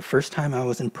 And it was the first time I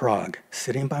was in Prague,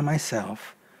 sitting by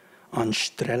myself on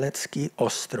Strelecký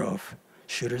Ostrov,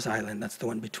 Shooter's Island. That's the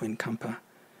one between Kampa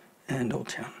and Old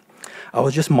Town. I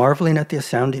was just marveling at the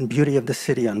astounding beauty of the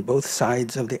city on both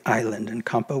sides of the island, and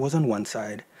Kampa was on one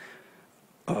side,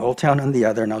 Old Town on the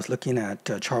other, and I was looking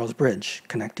at Charles Bridge,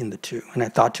 connecting the two. And I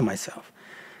thought to myself,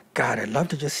 God, I'd love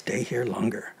to just stay here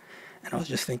longer. And I was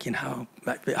just thinking how,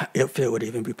 if it would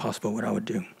even be possible, what I would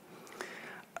do.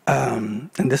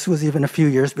 And this was even a few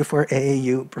years before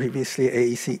AAU, previously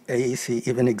AEC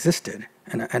even existed.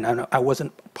 And I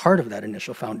wasn't part of that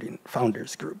initial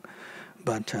founders group,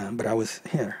 but I was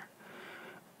here.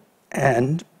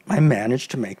 And I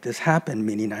managed to make this happen,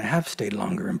 meaning I have stayed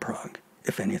longer in Prague,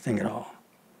 if anything at all.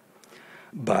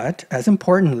 But as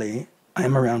importantly,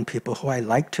 I'm around people who I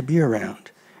like to be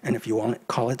around. And if you want to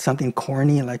call it something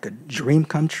corny, like a dream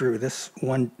come true, this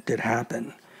one did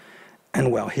happen. And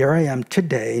well, here I am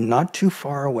today, not too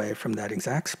far away from that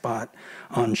exact spot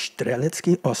on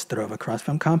Strelecký Ostrov, across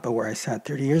from Kampa, where I sat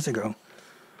 30 years ago.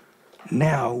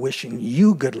 Now wishing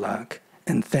you good luck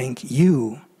and thank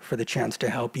you for the chance to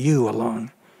help you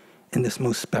along in this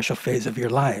most special phase of your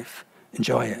life.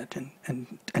 Enjoy it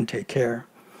and take care.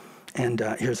 And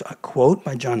here's a quote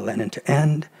by John Lennon to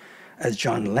end. As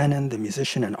John Lennon, the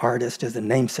musician and artist, is the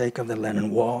namesake of the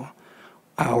Lennon Wall,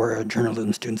 our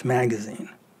journalism students magazine.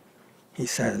 He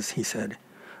said,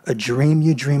 a dream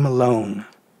you dream alone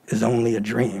is only a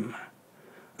dream.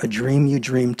 A dream you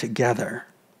dream together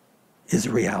is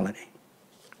reality.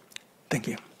 Thank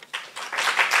you.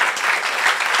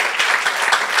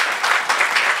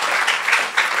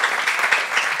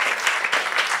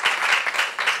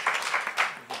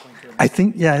 I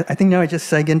think now I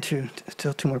just seg into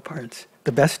still two more parts.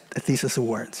 The Best Thesis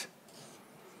Awards.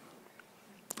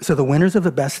 So the winners of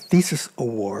the Best Thesis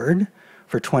Award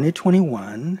for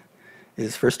 2021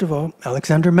 is, first of all,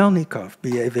 Alexander Melnikov,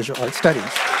 BA Visual Arts Studies.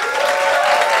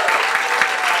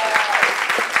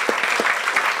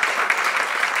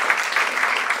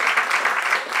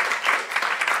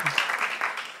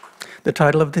 The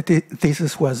title of the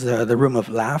thesis was The Room of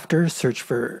Laughter, Search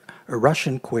for a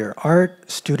Russian Queer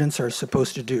Art. Students are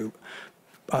supposed to do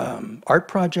art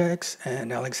projects,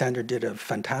 and Alexander did a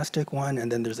fantastic one, and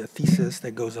then there's a thesis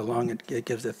that goes along. It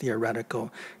gives a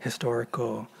theoretical,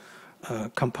 historical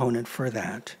component for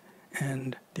that.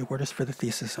 And the award is for the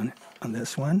thesis on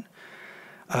this one.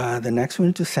 The next one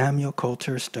is to Samuel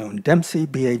Coulter Stone Dempsey,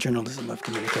 BA Journalism of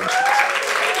Communications.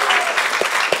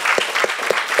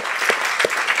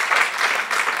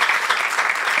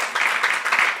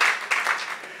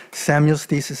 Samuel's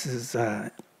thesis is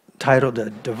titled A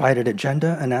Divided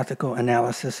Agenda, An Ethical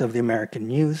Analysis of the American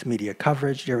News Media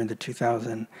Coverage During the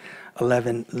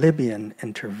 2011 Libyan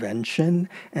Intervention.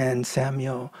 And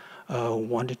Samuel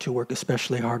wanted to work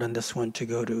especially hard on this one to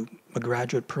go to a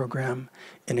graduate program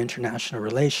in international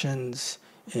relations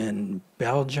in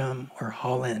Belgium or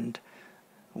Holland,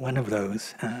 one of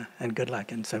those, and good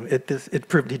luck. And so it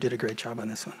proved he did a great job on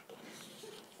this one.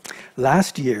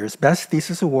 Last year's Best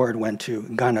Thesis Award went to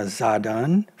Gana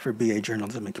Zadan for BA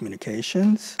Journalism and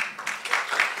Communications.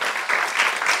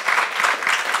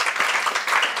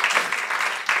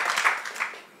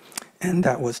 And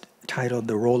that was titled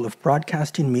The Role of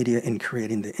Broadcasting Media in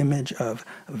Creating the Image of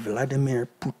Vladimir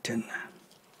Putin.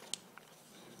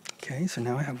 Okay, so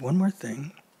now I have one more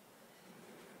thing.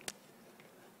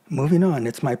 Moving on,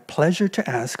 it's my pleasure to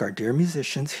ask our dear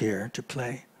musicians here to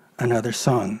play another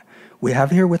song. We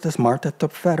have here with us Marta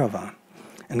Topferova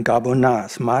and Gabo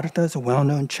Nas. Marta is a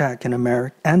well-known Czech and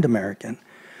American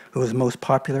who was most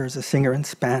popular as a singer in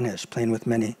Spanish, playing with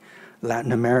many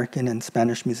Latin American and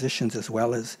Spanish musicians as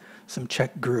well as some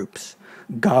Czech groups.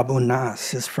 Gabo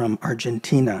Nas is from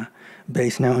Argentina,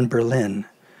 based now in Berlin.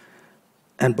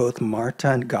 And both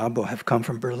Marta and Gabo have come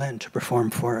from Berlin to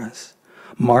perform for us.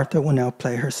 Marta will now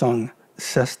play her song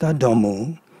Cesta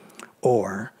domů,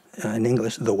 or in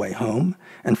English, The Way Home.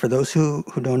 And for those who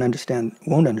won't understand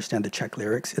the Czech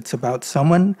lyrics, it's about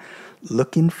someone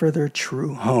looking for their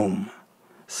true home,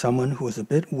 someone who was a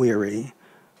bit weary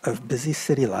of busy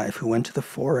city life, who went to the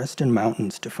forest and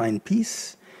mountains to find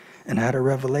peace and had a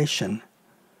revelation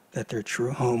that their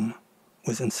true home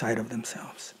was inside of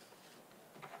themselves.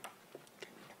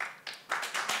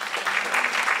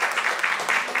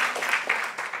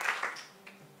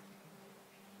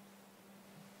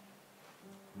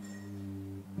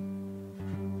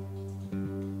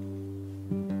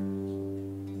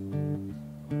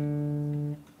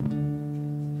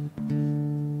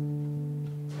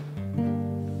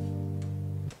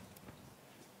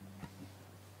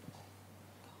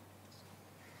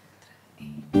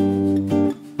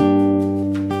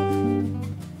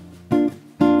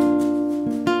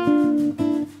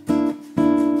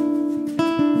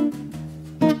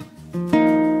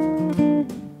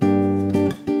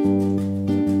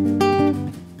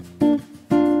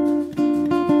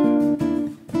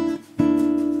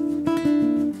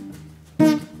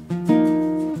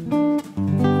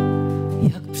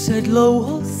 že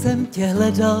dlouho jsem tě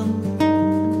hledal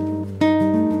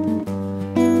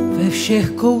ve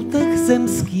všech koutech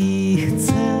zemských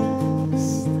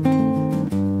cest.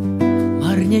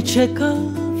 Marně čekal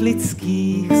v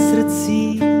lidských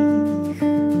srdcích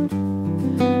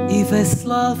i ve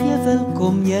slávě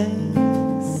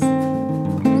velkoměst.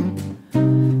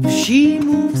 Vším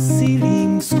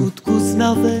úsilím skutku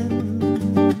znavem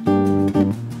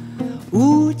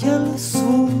úděl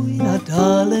svůj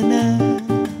nadále nést.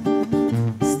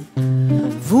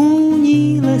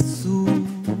 Vůní lesů,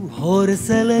 hor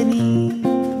zelených,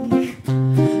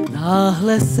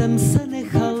 náhle jsem se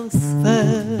nechal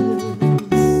svést.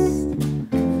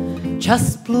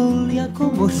 Čas plul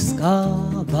jako mořská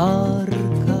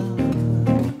bárka,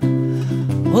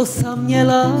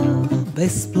 osamělá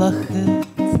bez plachet.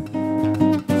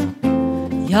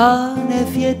 Já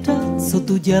nevěděl, co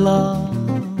tu dělám,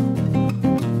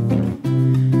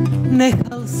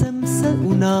 nechal jsem se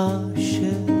unášet.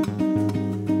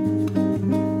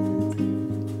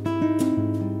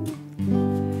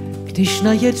 Když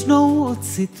najednou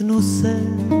ocitnu se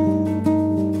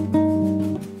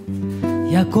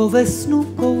jako ve snu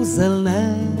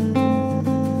kouzelném,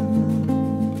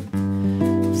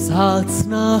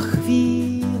 vzácná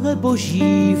chvíle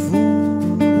boží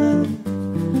vůle,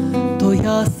 to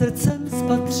já srdcem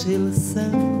spatřil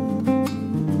jsem.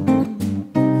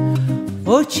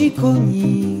 Oči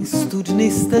koní,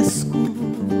 studny stezku,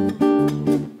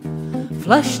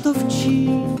 flaštovčí,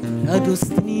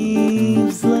 radostný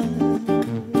vzlet,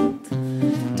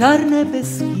 dar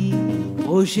nebeský,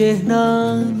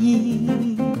 požehnání,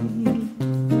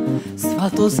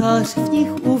 svatozář v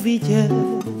nich uvidět.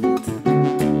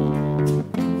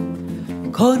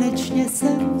 Konečně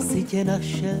jsem si tě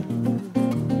našel,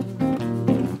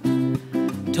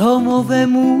 domove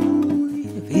můj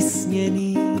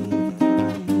vysněný,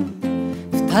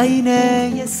 v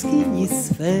tajné jeskyni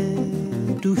své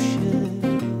duše,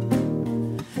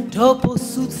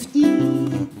 doposud v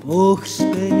ní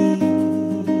pohřbený.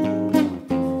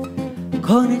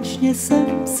 Konečně jsem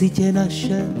si tě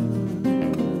našel,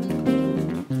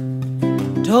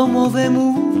 domove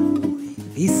můj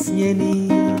vysněný,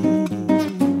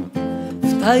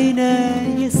 v tajné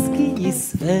jeskyni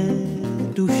své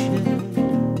duše,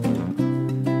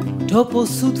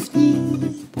 doposud v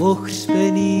ní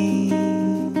pohřbený.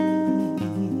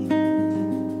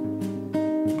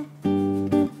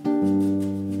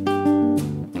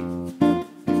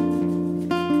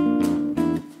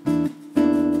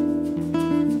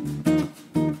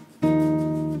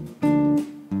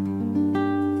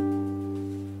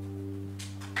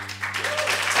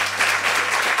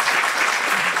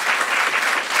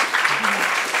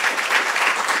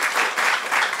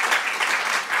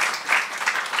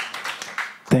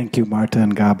 Thank you, Marta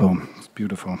and Gabo. It's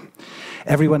beautiful.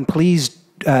 Everyone, please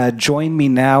join me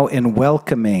now in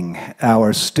welcoming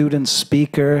our student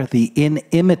speaker, the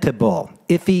inimitable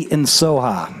Ifi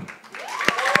Nsoha.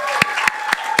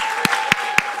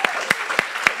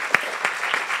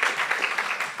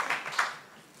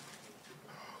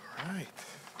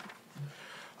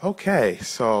 Okay,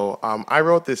 so I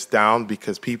wrote this down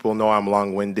because people know I'm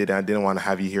long-winded and I didn't want to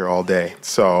have you here all day.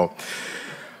 So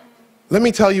let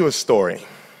me tell you a story.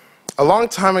 A long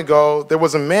time ago, there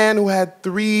was a man who had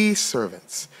 3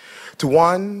 servants. To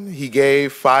one, he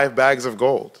gave 5 bags of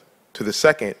gold. To the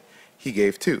second, he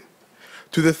gave 2.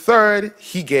 To the third,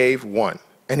 he gave 1.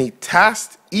 And he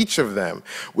tasked each of them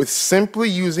with simply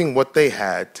using what they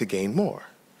had to gain more.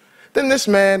 Then this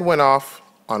man went off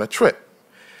on a trip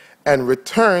and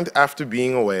returned after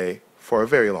being away for a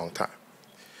very long time.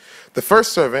 The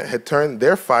first servant had turned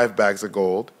their 5 bags of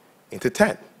gold into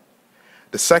 10.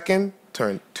 The second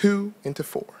turned 2 into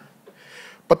 4.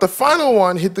 But the final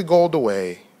one hid the gold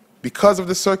away because of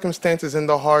the circumstances and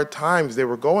the hard times they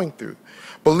were going through,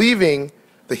 believing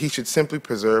that he should simply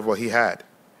preserve what he had.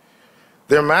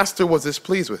 Their master was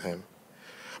displeased with him,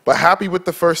 but happy with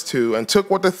the first 2, and took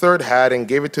what the third had and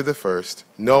gave it to the first,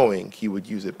 knowing he would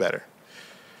use it better.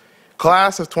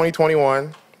 Class of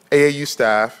 2021, AAU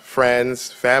staff, friends,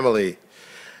 family,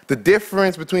 the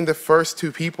difference between the first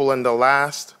 2 people and the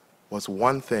last was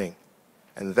one thing,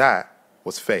 and that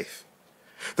was faith.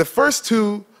 The first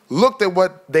 2 looked at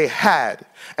what they had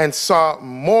and saw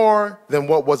more than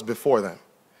what was before them.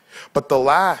 But the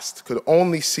last could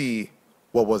only see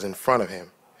what was in front of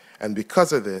him. And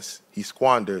because of this, he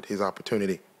squandered his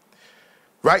opportunity.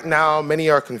 Right now, many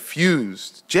are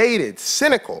confused, jaded,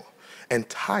 cynical, and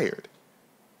tired.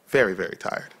 Very, very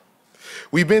tired.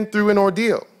 We've been through an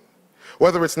ordeal.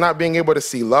 Whether it's not being able to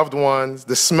see loved ones,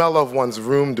 the smell of one's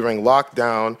room during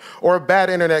lockdown, or a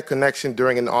bad internet connection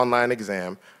during an online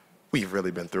exam, we've really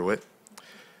been through it.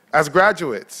 as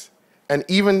graduates, and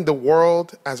even the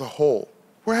world as a whole,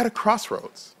 we're at a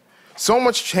crossroads. So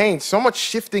much change, so much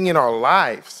shifting in our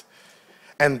lives.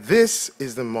 And this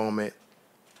is the moment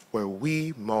where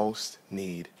we most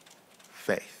need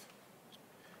faith.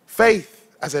 Faith,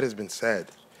 as it has been said,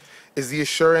 is the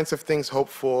assurance of things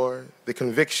hoped for, the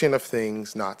conviction of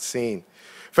things not seen.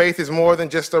 Faith is more than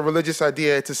just a religious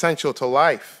idea, it's essential to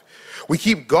life. We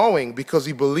keep going because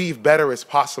we believe better is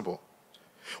possible.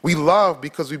 We love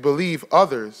because we believe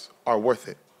others are worth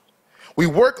it. We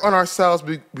work on ourselves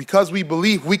because we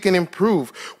believe we can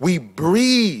improve. We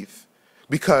breathe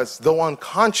because, though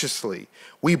unconsciously,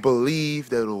 we believe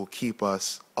that it will keep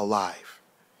us alive.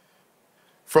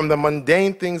 From the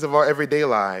mundane things of our everyday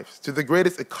lives to the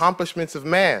greatest accomplishments of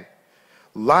man,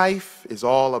 life is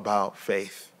all about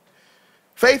faith.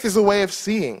 Faith is a way of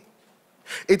seeing.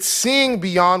 It's seeing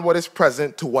beyond what is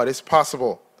present to what is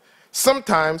possible.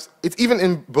 Sometimes it's even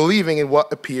in believing in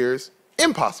what appears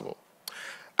impossible.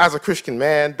 As a Christian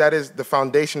man, that is the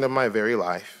foundation of my very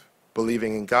life,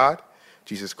 believing in God,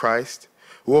 Jesus Christ,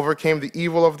 who overcame the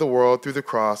evil of the world through the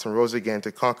cross and rose again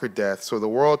to conquer death so the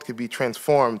world could be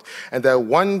transformed and that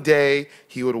one day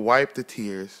he would wipe the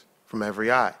tears from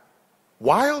every eye.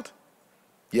 Wild?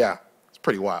 Yeah, it's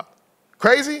pretty wild.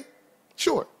 Crazy?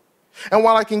 Sure. And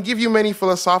while I can give you many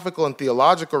philosophical and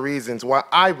theological reasons why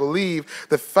I believe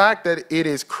the fact that it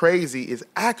is crazy is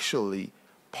actually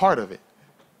part of it,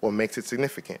 what makes it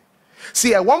significant.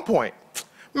 See, at one point,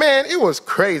 man, it was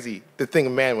crazy to think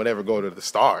a man would ever go to the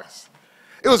stars.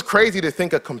 It was crazy to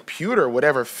think a computer would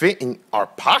ever fit in our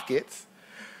pockets.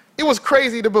 It was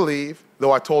crazy to believe,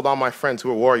 though I told all my friends who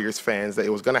were Warriors fans that it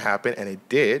was going to happen, and it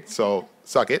did, so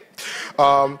suck it.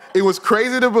 It was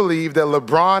crazy to believe that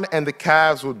LeBron and the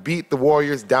Cavs would beat the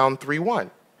Warriors down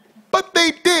 3-1. But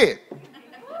they did.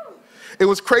 It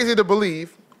was crazy to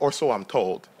believe, or so I'm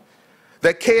told,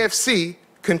 that KFC,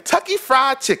 Kentucky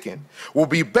Fried Chicken, will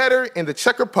be better in the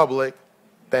Czech Republic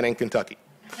than in Kentucky.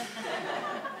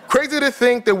 Crazy to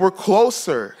think that we're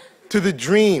closer to the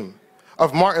dream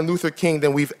of Martin Luther King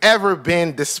than we've ever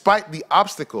been, despite the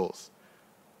obstacles.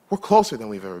 We're closer than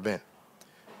we've ever been.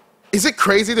 Is it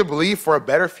crazy to believe for a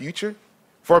better future,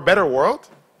 for a better world?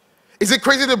 Is it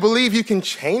crazy to believe you can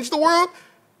change the world?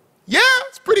 Yeah,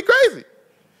 it's pretty crazy.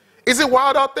 Is it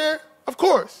wild out there? Of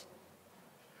course.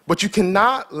 But you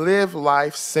cannot live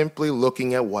life simply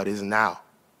looking at what is now.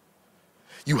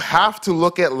 You have to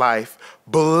look at life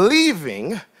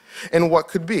believing in what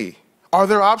could be. Are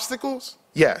there obstacles?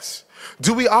 Yes.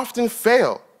 Do we often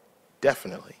fail?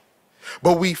 Definitely.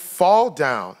 But we fall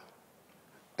down,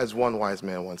 as one wise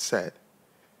man once said,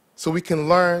 so we can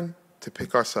learn to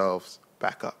pick ourselves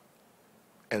back up.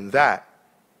 And that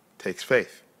takes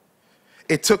faith.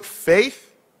 It took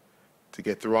faith to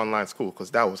get through online school,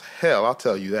 because that was hell, I'll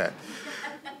tell you that.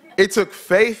 It took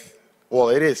faith, well,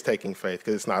 it is taking faith,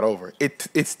 because it's not over.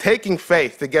 It's taking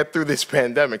faith to get through this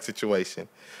pandemic situation.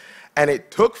 And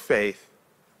it took faith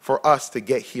for us to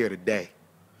get here today.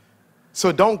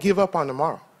 So don't give up on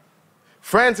tomorrow.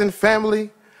 Friends and family,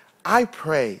 I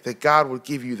pray that God will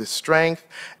give you the strength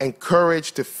and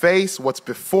courage to face what's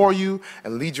before you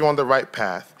and lead you on the right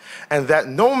path. And that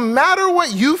no matter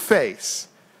what you face,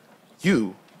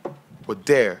 you will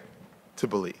dare to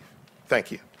believe.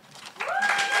 Thank you.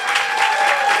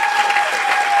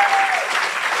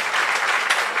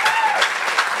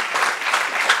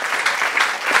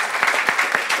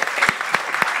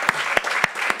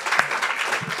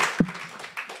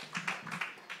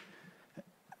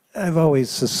 I've always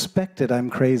suspected I'm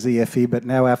crazy, Iffy, but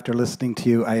now after listening to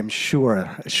you, I am sure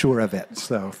of it.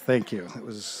 So thank you. It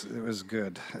was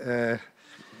good.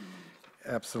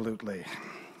 Absolutely.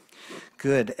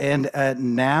 Good. And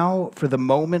now for the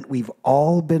moment we've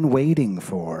all been waiting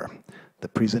for, the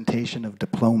presentation of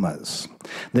diplomas.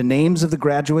 The names of the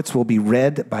graduates will be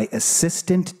read by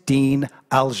Assistant Dean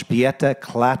Alžběta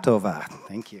Klatová.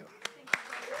 Thank you.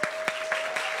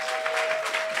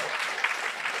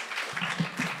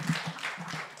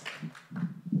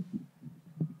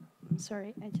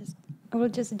 Sorry, I will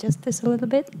just adjust this a little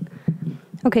bit.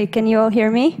 Okay, can you all hear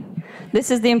me?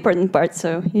 This is the important part,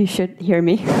 so you should hear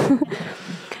me.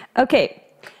 Okay,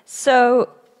 so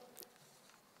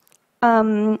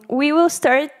we will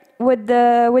start with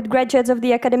graduates of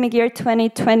the academic year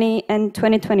 2020 and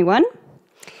 2021.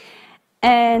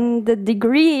 And the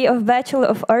degree of Bachelor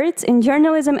of Arts in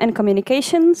Journalism and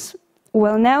Communications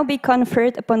will now be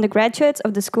conferred upon the graduates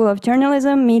of the School of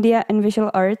Journalism, Media and Visual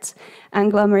Arts,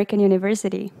 Anglo-American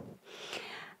University.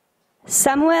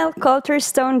 Samuel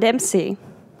Coulter-Stone Dempsey.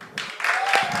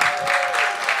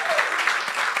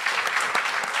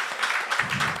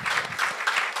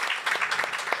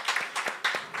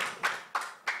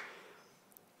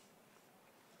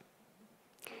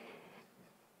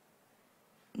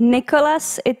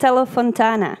 Nicolas Italo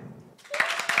Fontana.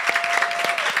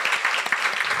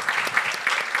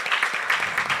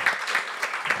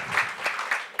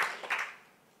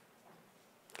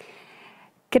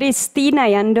 Kristýna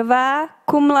Jandová,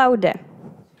 cum laude.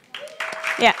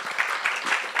 Yeah.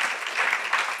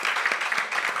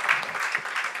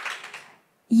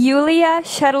 Julia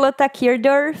Charlotta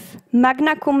Kierdorf,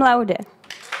 magna cum laude.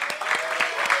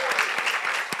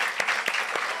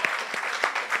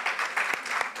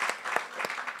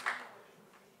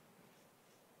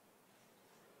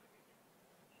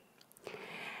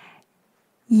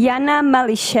 Jana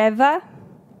Mališeva.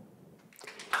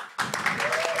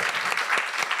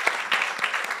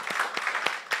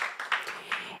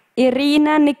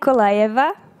 Irina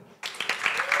Nikolajeva.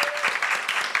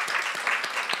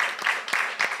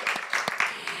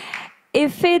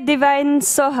 Ifi Divine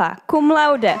Soha, cum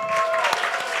laude.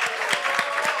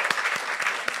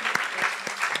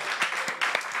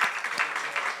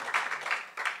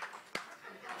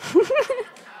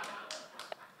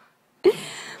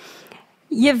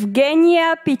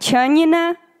 Evgenia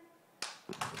Pičanina.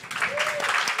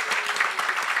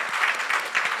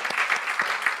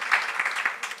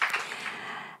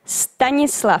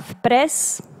 Stanislav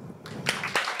Pres.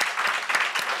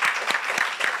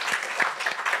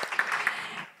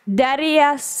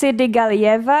 Daria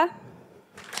Sidigalieva.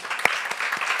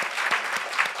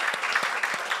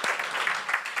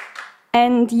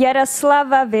 And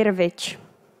Jaroslava Virvič.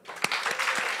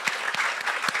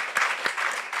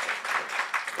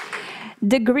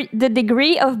 The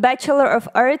degree of Bachelor of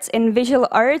Arts in Visual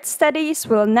Arts Studies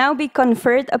will now be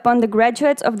conferred upon the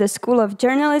graduates of the School of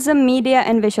Journalism, Media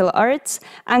and Visual Arts,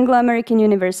 Anglo-American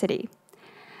University.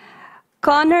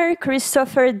 Connor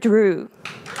Christopher Drew.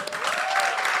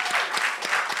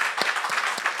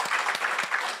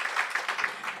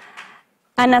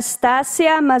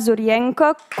 Anastasia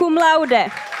Mazurienko, cum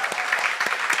laude.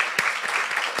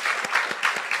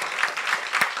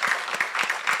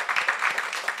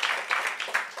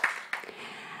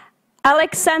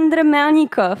 Alexandr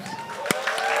Melnikov.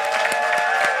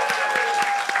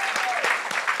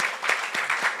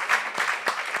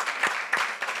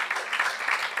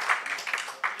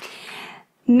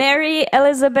 Mary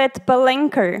Elizabeth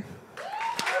Palenker.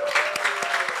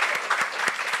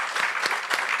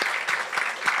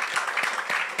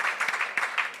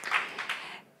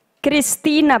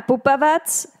 Kristýna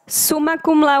Pupavac, summa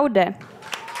cum laude.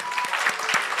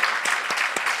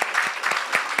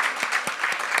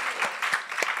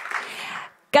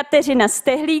 Kateřina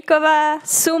Stehlíková,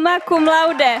 summa cum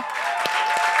laude.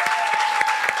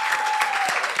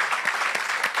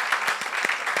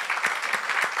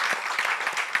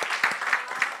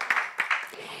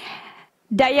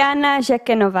 Diana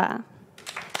Žakenová.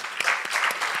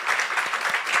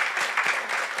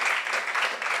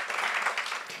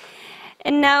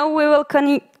 And now we will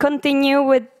continue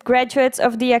with graduates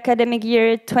of the academic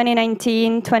year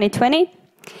 2019-2020.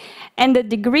 And the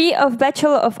degree of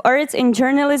Bachelor of Arts in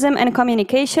Journalism and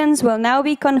Communications will now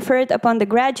be conferred upon the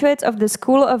graduates of the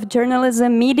School of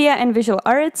Journalism, Media and Visual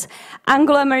Arts,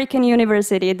 Anglo-American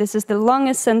University. This is the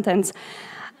longest sentence.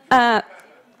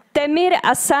 Temir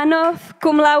Asanov,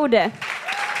 cum laude.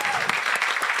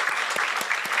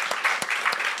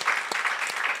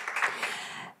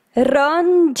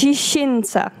 Ron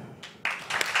Jishinca.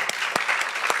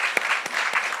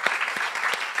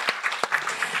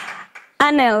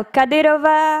 Anel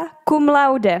Kadirová, cum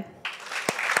laude.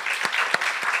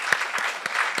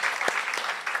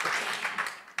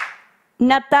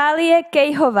 Natálie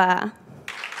Kejhová.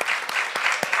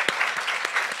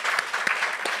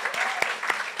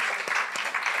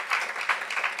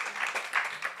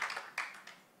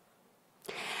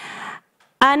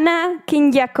 Anna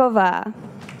Kinďaková.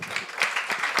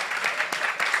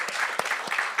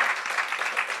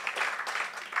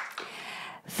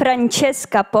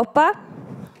 Francesca Popa.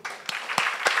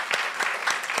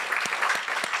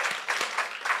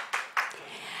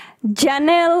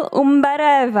 Janel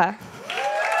Umbareva.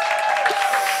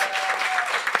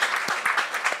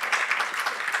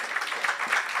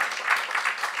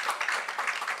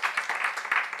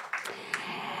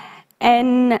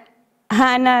 And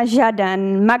Hana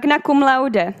Žadan, magna cum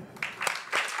laude.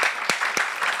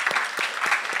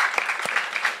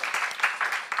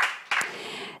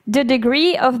 The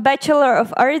degree of Bachelor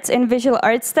of Arts in Visual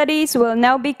Arts Studies will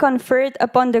now be conferred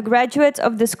upon the graduates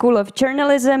of the School of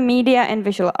Journalism, Media and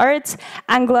Visual Arts,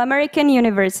 Anglo-American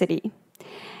University.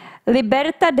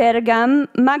 Liberta Dergam,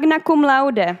 magna cum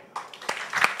laude.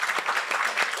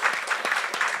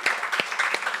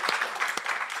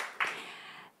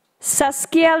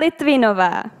 Saskia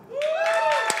Litvinová.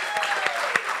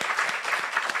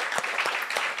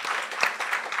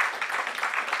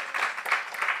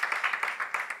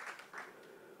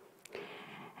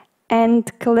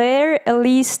 and Claire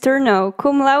Elise Turno,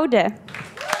 cum laude.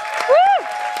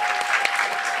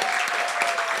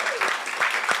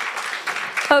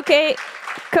 Okay,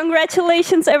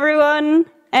 congratulations everyone,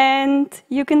 and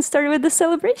you can start with the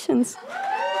celebrations.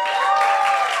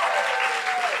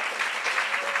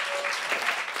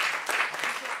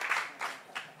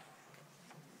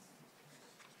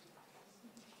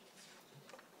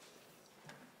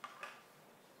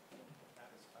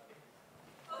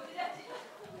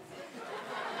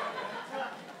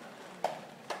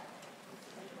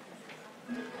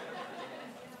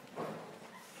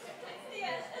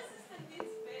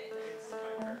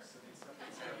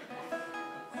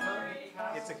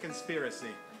 It's a conspiracy.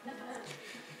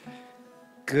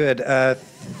 Good.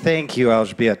 Thank you,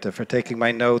 Elżbieta, for taking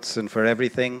my notes and for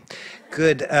everything.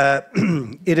 Good.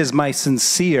 It is my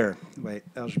sincere... Wait,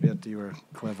 Elżbieta, you were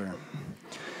clever.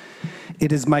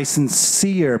 It is my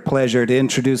sincere pleasure to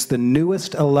introduce the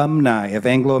newest alumni of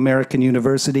Anglo-American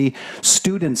University.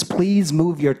 Students, please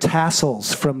move your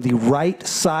tassels from the right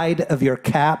side of your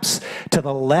caps to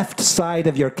the left side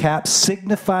of your caps,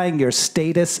 signifying your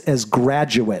status as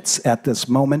graduates at this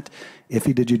moment.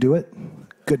 Iffy, did you do it?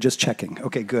 Good, just checking.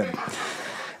 Okay, good.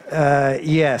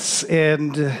 Yes,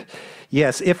 and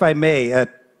yes, if I may,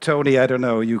 Tony, I don't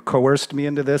know, you coerced me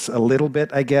into this a little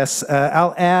bit, I guess.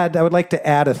 I would like to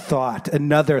add a thought,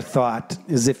 another thought,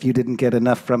 as if you didn't get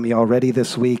enough from me already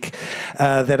this week,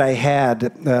 that I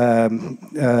had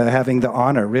having the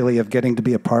honor, really, of getting to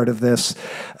be a part of this,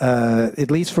 at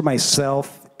least for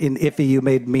myself. In Iffy, you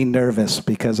made me nervous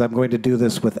because I'm going to do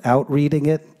this without reading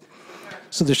it.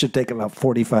 So this should take about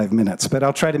 45 minutes, but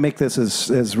I'll try to make this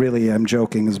as really, I'm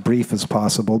joking, as brief as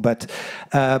possible. But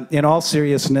in all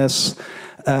seriousness,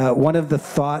 one of the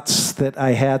thoughts that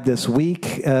I had this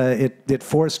week, it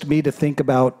forced me to think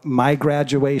about my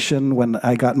graduation when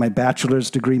I got my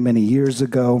bachelor's degree many years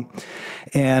ago.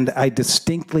 And I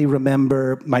distinctly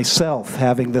remember myself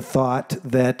having the thought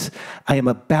that I am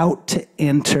about to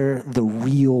enter the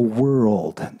real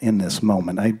world in this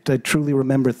moment. I truly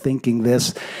remember thinking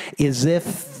this as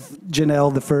if,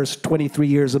 Janelle, the first 23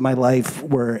 years of my life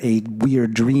were a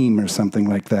weird dream or something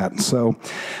like that. So,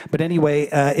 but anyway,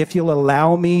 if you'll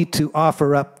allow me to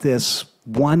offer up this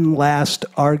one last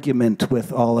argument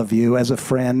with all of you as a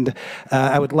friend,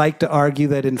 I would like to argue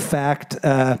that, in fact,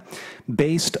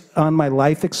 based on my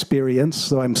life experience,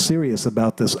 so I'm serious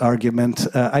about this argument,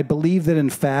 I believe that, in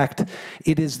fact,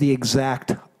 it is the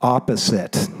exact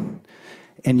opposite.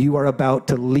 And you are about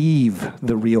to leave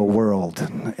the real world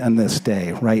on this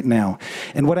day, right now.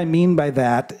 And what I mean by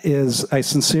that is I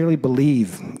sincerely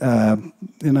believe, and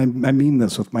I mean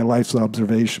this with my life's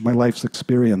observation, my life's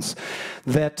experience,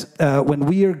 that when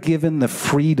we are given the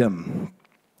freedom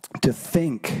to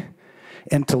think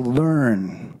and to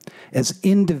learn as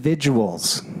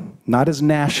individuals, not as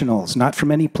nationals, not from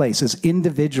any place, as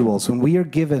individuals, when we are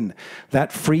given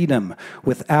that freedom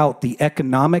without the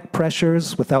economic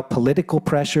pressures, without political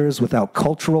pressures, without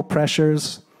cultural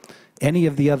pressures, any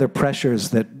of the other pressures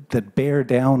that bear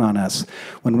down on us,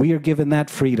 when we are given that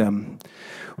freedom,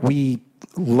 we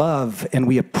love and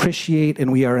we appreciate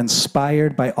and we are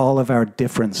inspired by all of our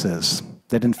differences.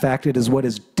 That in fact it is what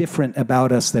is different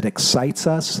about us that excites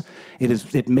us.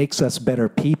 It makes us better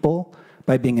people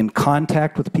by being in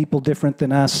contact with people different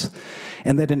than us.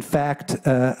 And that in fact,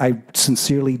 I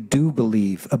sincerely do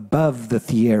believe above the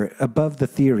theory, above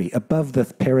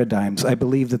the paradigms, I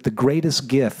believe that the greatest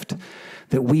gift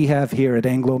that we have here at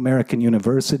Anglo-American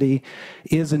University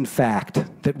is in fact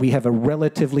that we have a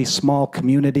relatively small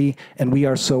community and we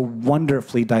are so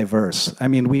wonderfully diverse. I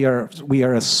mean, we are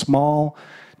a small,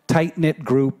 tight-knit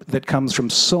group that comes from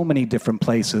so many different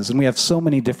places, and we have so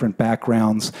many different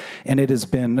backgrounds, and it has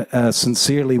been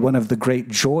sincerely one of the great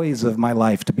joys of my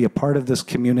life to be a part of this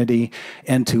community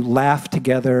and to laugh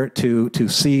together, to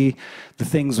see the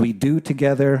things we do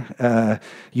together.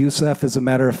 Yusuf, as a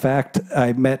matter of fact,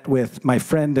 I met with my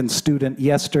friend and student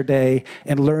yesterday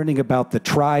and learning about the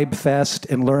Tribe Fest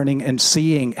and learning and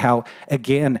seeing how,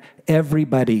 again,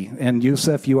 everybody, and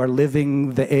Yusuf, you are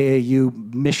living the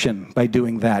AAU mission by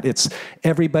doing that. It's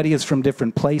everybody is from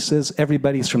different places,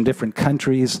 everybody's from different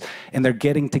countries, and they're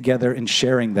getting together and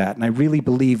sharing that. And I really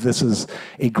believe this is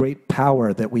a great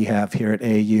power that we have here at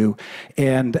AAU.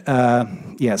 And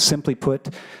yeah, simply put,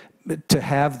 to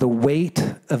have the weight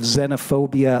of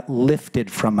xenophobia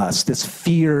lifted from us, this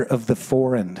fear of the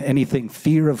foreign,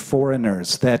 fear of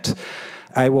foreigners, that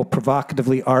I will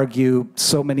provocatively argue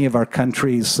so many of our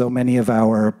countries, so many of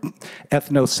our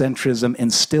ethnocentrism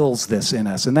instills this in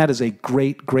us. And that is a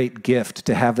great, great gift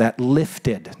to have that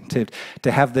lifted,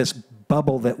 to have this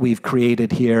bubble that we've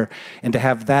created here, and to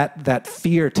have that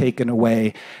fear taken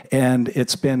away. And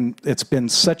it's been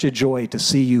such a joy to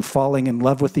see you falling in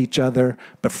love with each other,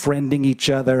 befriending each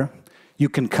other. You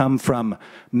can come from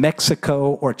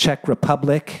Mexico or Czech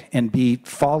Republic and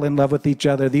fall in love with each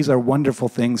other. These are wonderful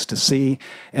things to see,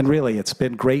 and really, it's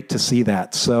been great to see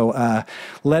that. So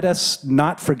let us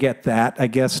not forget that, I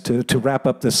guess, to wrap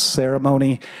up this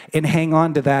ceremony, and hang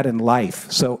on to that in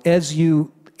life. So as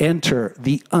you enter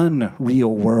the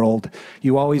unreal world,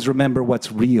 you always remember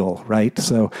what's real, right?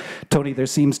 So, Tony, there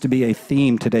seems to be a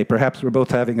theme today. Perhaps we're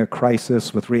both having a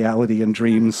crisis with reality and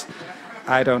dreams.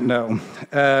 I don't know.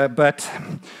 But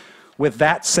with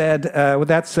that said, I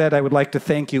would like to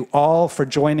thank you all for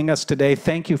joining us today.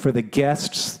 Thank you for the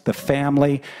guests, the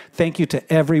family. Thank you to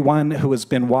everyone who has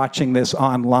been watching this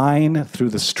online through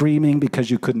the streaming because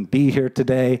you couldn't be here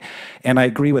today. And I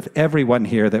agree with everyone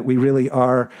here that we really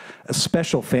are a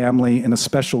special family and a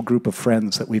special group of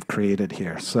friends that we've created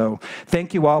here. So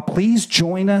thank you all. Please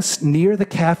join us near the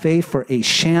cafe for a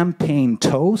champagne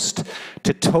toast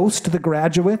to toast the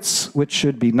graduates, which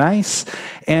should be nice.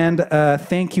 And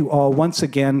thank you all once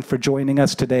again for joining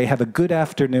us today. Have a good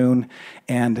afternoon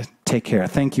and take care.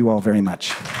 Thank you all very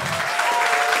much.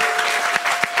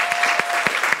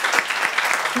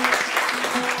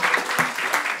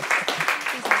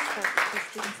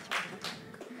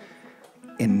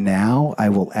 And now I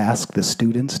will ask the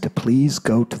students to please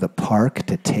go to the park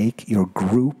to take your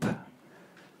group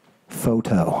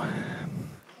photo.